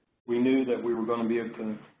we knew that we were going to be able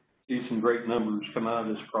to see some great numbers come out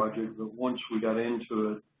of this project, but once we got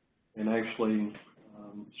into it and actually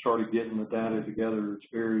started getting the data together, it's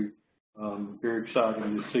very, very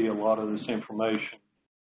exciting to see a lot of this information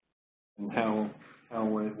and how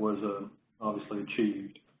it was obviously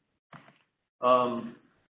achieved.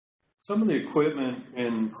 Some of the equipment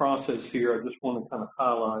and process here, I just want to kind of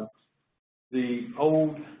highlight. The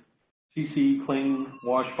old TCE clean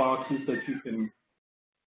wash boxes that you can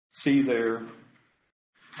see there,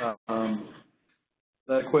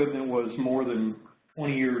 that equipment was more than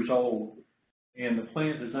 20 years old, and the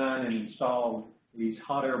plant designed and installed these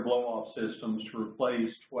hot air blow-off systems to replace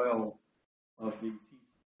 12 of the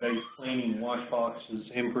TCE-based cleaning wash boxes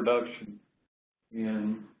in production.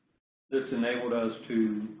 And this enabled us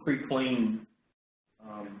to pre-clean,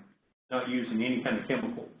 not using any kind of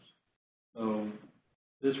chemicals. So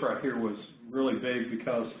this right here was really big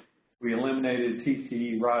because we eliminated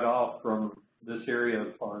TCE right off from this area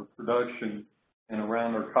of our production and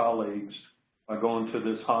around our colleagues by going to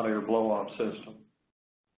this hot air blow-off system.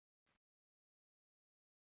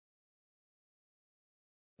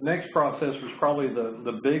 The next process was probably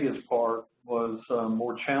the biggest part, was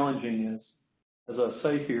more challenging, as I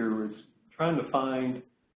say here, is trying to find,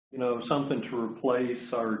 something to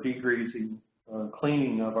replace our degreasing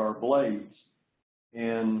cleaning of our blades.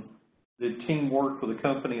 And the team worked with a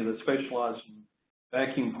company that specialized in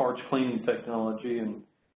vacuum parts cleaning technology, and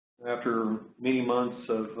after many months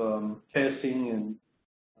of testing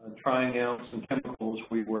and trying out some chemicals,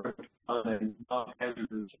 we were able to find a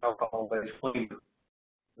non-hazardous alcohol-based cleaner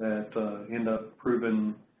that ended up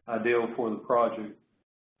proving ideal for the project.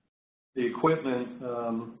 The equipment,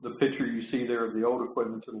 the picture you see there of the old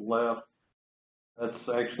equipment to the left, that's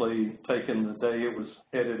actually taken the day it was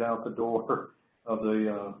headed out the door of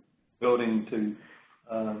the building to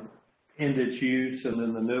end its use, and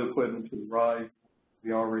then the new equipment to the right,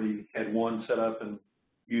 we already had one set up and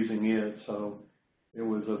using it. So it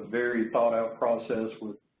was a very thought out process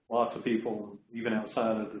with lots of people, even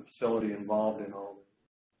outside of the facility, involved in all this.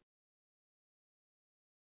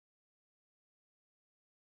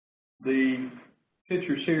 The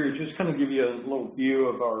pictures here just kind of give you a little view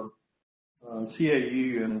of our CAU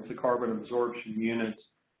units, the carbon absorption units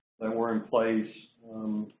that were in place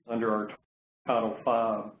under our Title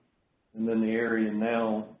V, and then the area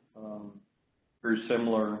now, very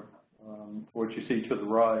similar to what you see to the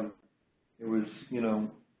right. It was,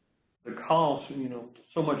 the cost,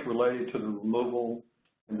 so much related to the removal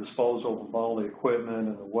and disposal of all the equipment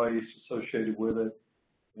and the waste associated with it.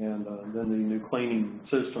 and then the new cleaning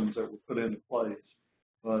systems that were put into place.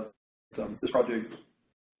 But this project,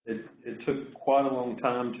 it took quite a long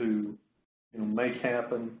time to, make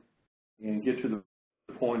happen and get to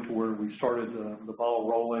the point to where we started the ball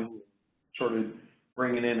rolling, started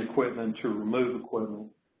bringing in equipment to remove equipment.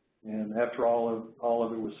 And after all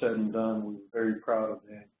of it was said and done, we were very proud of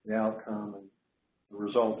the outcome and the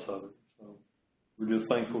results of it. So we're just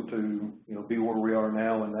thankful to, be where we are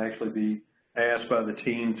now and actually be asked by the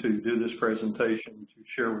team to do this presentation to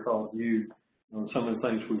share with all of you, some of the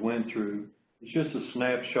things we went through. It's just a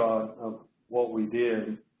snapshot of what we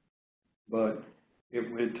did, but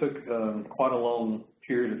it took quite a long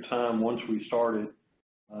period of time once we started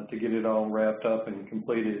to get it all wrapped up and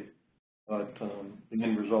completed, but the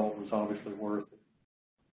end result was obviously worth it.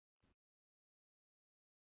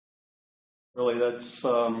 Really,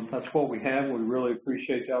 that's what we have. We really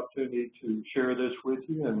appreciate the opportunity to share this with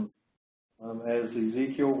you, and as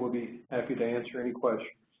Ezekiel, we'll be happy to answer any questions.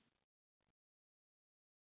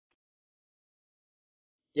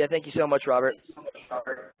 Yeah, thank you so much, Robert.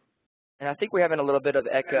 And I think we're having a little bit of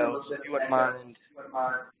echo, so if you wouldn't mind.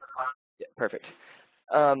 Yeah, perfect.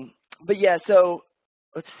 But yeah, so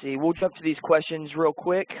let's see. We'll jump to these questions real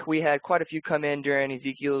quick. We had quite a few come in during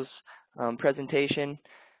Ezekiel's presentation.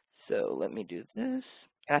 So let me do this.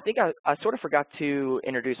 And I think I sort of forgot to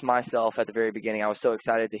introduce myself at the very beginning. I was so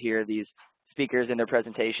excited to hear these speakers in their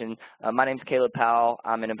presentation. My name is Caleb Powell.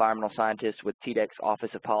 I'm an environmental scientist with TDEC's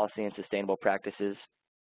Office of Policy and Sustainable Practices.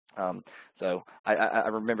 So I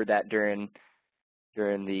remembered that during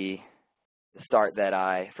the start that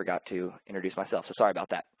I forgot to introduce myself. So sorry about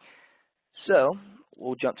that. So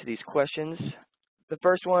we'll jump to these questions. The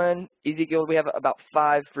first one, Ezekiel, we have about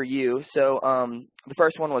 5 for you. So the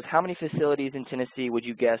first one was, how many facilities in Tennessee would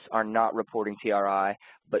you guess are not reporting TRI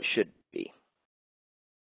but should be?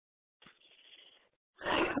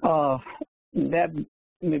 That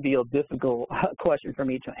may be a difficult question for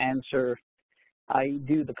me to answer. I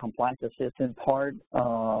do the compliance assistant part.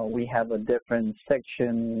 We have a different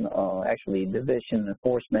section, actually division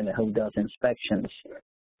enforcement, who does inspections,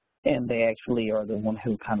 and they actually are the one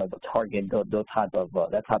who kind of target that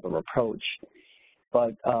type of approach.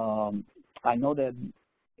 But I know that,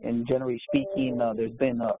 in generally speaking, there's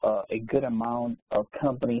been a good amount of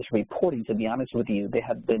companies reporting. To be honest with you, they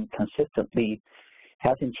have been consistently,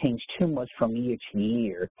 hasn't changed too much from year to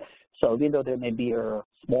year. So even though there may be a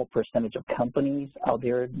small percentage of companies out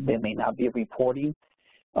there that may not be reporting,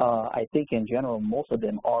 I think in general most of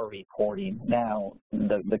them are reporting. Now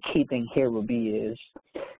the key thing here will be is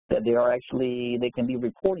that they can be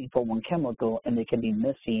reporting for one chemical and they can be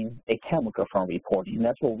missing a chemical from reporting. And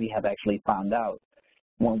that's what we have actually found out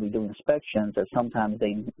when we do inspections, that sometimes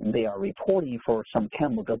they are reporting for some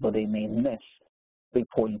chemical, but they may miss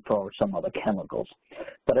reporting for some other chemicals.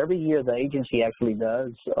 But every year the agency actually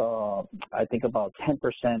does, I think about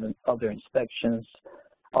 10% of their inspections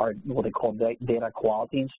are what they call data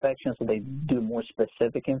quality inspections. So they do more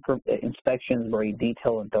specific inspections, very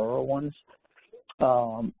detailed and thorough ones.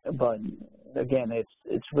 But again,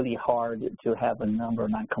 it's really hard to have a number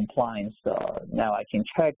of non-compliance. Now I can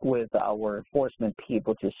check with our enforcement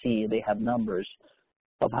people to see if they have numbers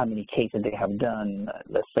of how many cases they have done,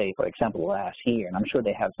 let's say, for example, last year, and I'm sure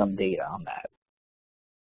they have some data on that.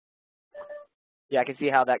 Yeah, I can see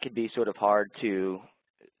how that could be sort of hard to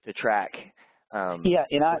track. Yeah,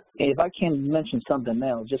 and if I can mention something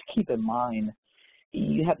else, just keep in mind,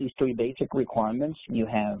 you have these 3 basic requirements. You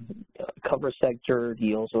have cover sector,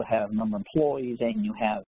 you also have number of employees, and you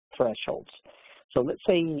have thresholds. So let's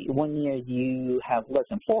say 1 year you have less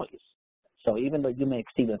employees. So even though you may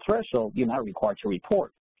exceed the threshold, you're not required to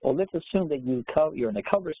report. Or let's assume that you're in the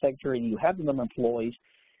cover sector and you have the number of employees,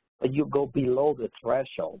 but you go below the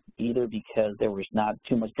threshold, either because there was not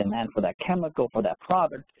too much demand for that chemical, for that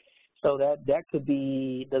product. So that could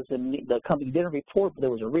be, the company didn't report, but there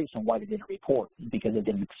was a reason why they didn't report, because it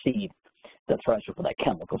didn't exceed the threshold for that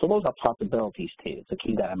chemical. So those are possibilities too, so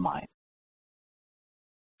keep that in mind.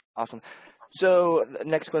 Awesome. So the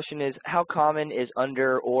next question is, how common is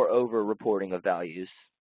under or over reporting of values?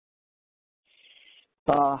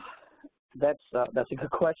 That's a good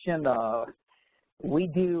question. We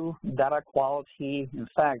do data quality. In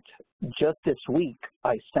fact, just this week,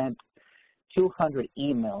 I sent 200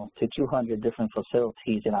 emails to 200 different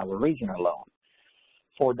facilities in our region alone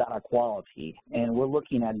for data quality. And we're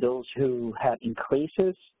looking at those who had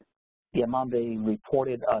increases, the amount they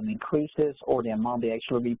reported on increases, or the amount they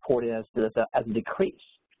actually reported as a decrease.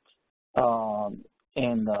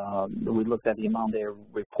 and we looked at the amount they're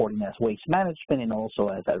reporting as waste management and also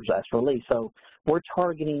as release. So we're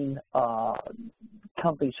targeting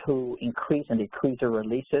companies who increase and decrease their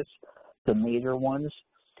releases, the major ones.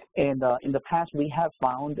 And in the past, we have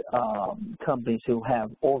found companies who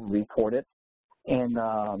have over-reported. And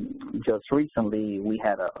just recently, we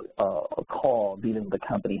had a call dealing with a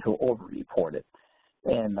company who over-reported.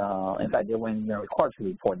 And in fact, they weren't even required to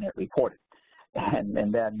report, and they reported.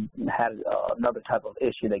 And then had another type of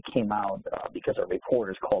issue that came out because of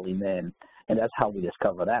reporters calling in, and that's how we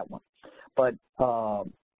discovered that one. But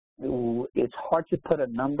it's hard to put a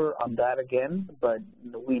number on that again, but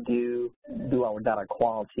we do our data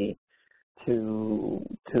quality to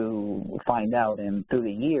find out, and through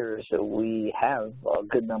the years, we have a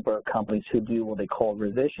good number of companies who do what they call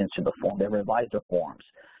revisions to the form. They revise the forms.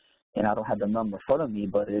 And I don't have the number in front of me,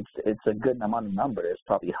 but it's a good amount of number. There's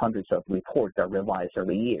probably hundreds of reports that are revised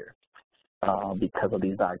every year because of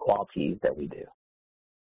these data qualities that we do.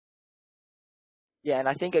 Yeah, and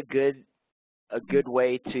I think a good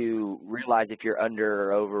way to realize if you're under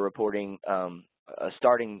or over reporting, a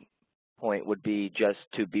starting point would be just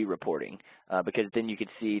to be reporting, because then you could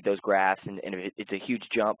see those graphs, and if it's a huge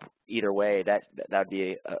jump either way, that would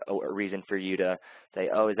be a reason for you to say,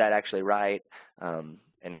 oh, is that actually right?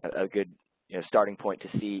 And a good starting point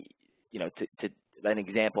to see, to an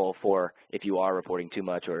example for if you are reporting too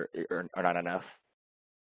much or not enough.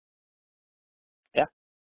 Yeah.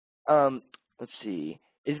 Let's see.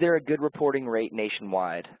 Is there a good reporting rate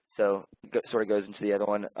nationwide? So it sort of goes into the other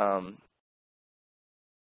one.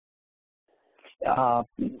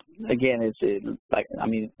 Again,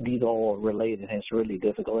 these are all related, and it's really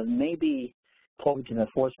difficult. And maybe talking to the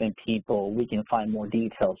enforcement people, we can find more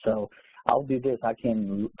details. So I'll do this. I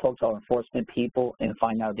can talk to our enforcement people and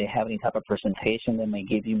find out if they have any type of presentation that may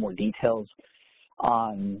give you more details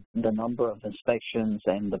on the number of inspections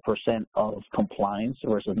and the percent of compliance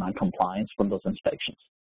versus non-compliance from those inspections.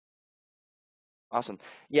 Awesome.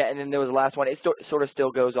 Yeah, and then there was the last one. It sort of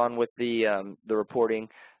still goes on with the reporting,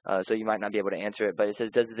 so you might not be able to answer it, but it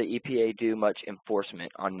says, does the EPA do much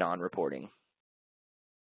enforcement on non-reporting?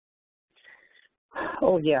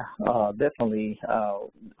 Oh, yeah, definitely.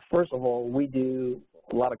 First of all, we do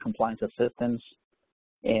a lot of compliance assistance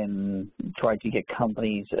and try to get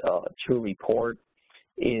companies to report.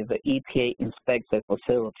 If the EPA inspects a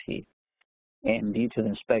facility and due to the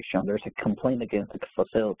inspection there's a complaint against the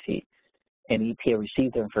facility and EPA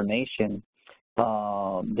receives the information,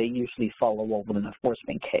 they usually follow up with an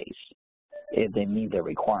enforcement case if they meet the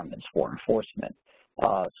requirements for enforcement.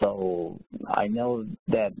 So I know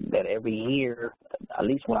that every year, at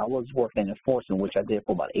least when I was working in enforcement, which I did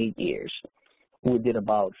for about 8 years, we did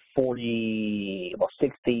about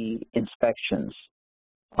 60 inspections,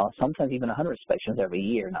 sometimes even 100 inspections every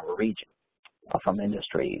year in our region from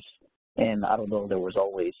industries. And I don't know, there was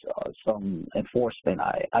always some enforcement.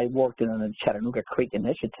 I worked in the Chattanooga Creek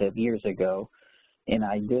Initiative years ago, and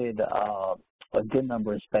I did a good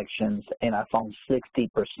number of inspections, and I found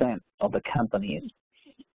 60% of the companies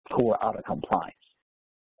who were out of compliance.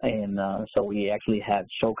 And so we actually had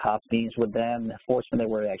show cause meetings with them. Enforcement, there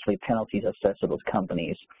were actually penalties assessed to those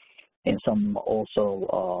companies, and some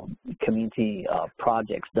also community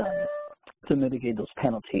projects done to mitigate those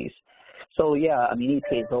penalties. So yeah, I mean,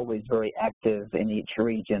 EPA is always very active in each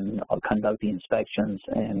region of conducting inspections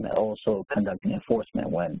and also conducting enforcement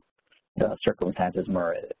when the circumstances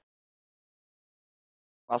merit it.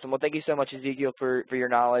 Awesome. Well, thank you so much, Ezekiel, for your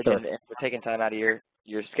knowledge. Sure. and for taking time out of your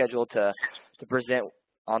schedule to present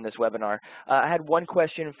on this webinar. I had one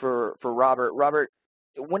question for Robert. Robert,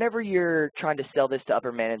 whenever you're trying to sell this to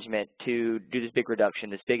upper management to do this big reduction,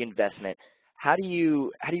 this big investment, how do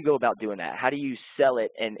you go about doing that? How do you sell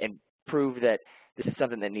it and prove that this is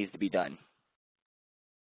something that needs to be done?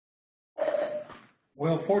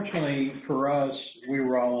 Well, fortunately for us, we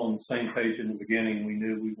were all on the same page in the beginning. We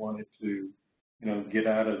knew we wanted to, get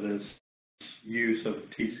out of this use of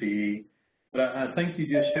TCE. But I think you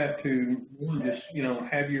just have to,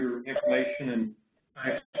 have your information and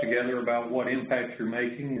facts together about what impact you're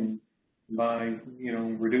making, and by,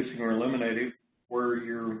 reducing or eliminating where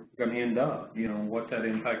you're going to end up, what that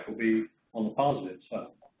impact will be on the positive side.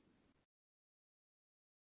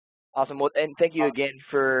 Awesome. Well, and thank you again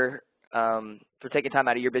for taking time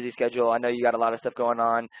out of your busy schedule. I know you got a lot of stuff going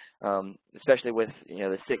on, especially with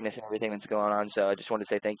the sickness and everything that's going on. So I just wanted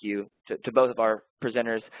to say thank you to both of our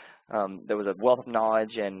presenters. There was a wealth of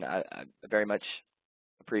knowledge, and I very much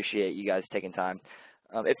appreciate you guys taking time.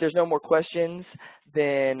 If there's no more questions,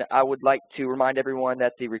 then I would like to remind everyone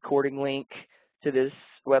that the recording link to this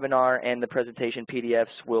webinar and the presentation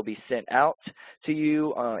PDFs will be sent out to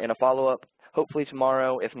you in a follow-up hopefully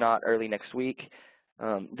tomorrow, if not early next week.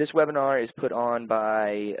 This webinar is put on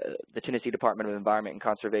by the Tennessee Department of Environment and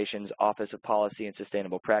Conservation's Office of Policy and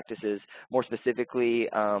Sustainable Practices. More specifically,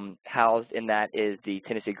 housed in that is the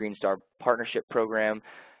Tennessee Green Star Partnership Program,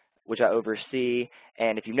 which I oversee.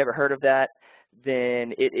 And if you've never heard of that,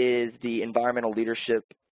 then it is the environmental leadership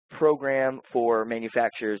program for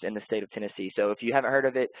manufacturers in the state of Tennessee. So if you haven't heard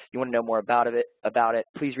of it, you want to know more about it,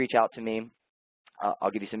 please reach out to me.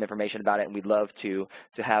 I'll give you some information about it, and we'd love to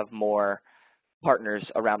have more partners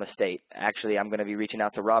around the state. Actually, I'm going to be reaching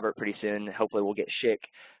out to Robert pretty soon. Hopefully we'll get Schick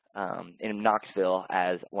in Knoxville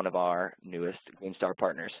as one of our newest Green Star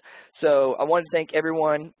partners. So I wanted to thank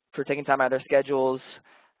everyone for taking time out of their schedules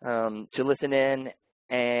to listen in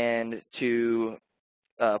and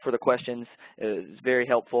for the questions. It was very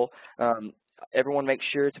helpful. Everyone make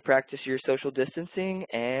sure to practice your social distancing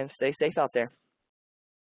and stay safe out there.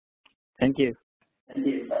 Thank you.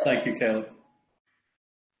 Thank you, Caleb.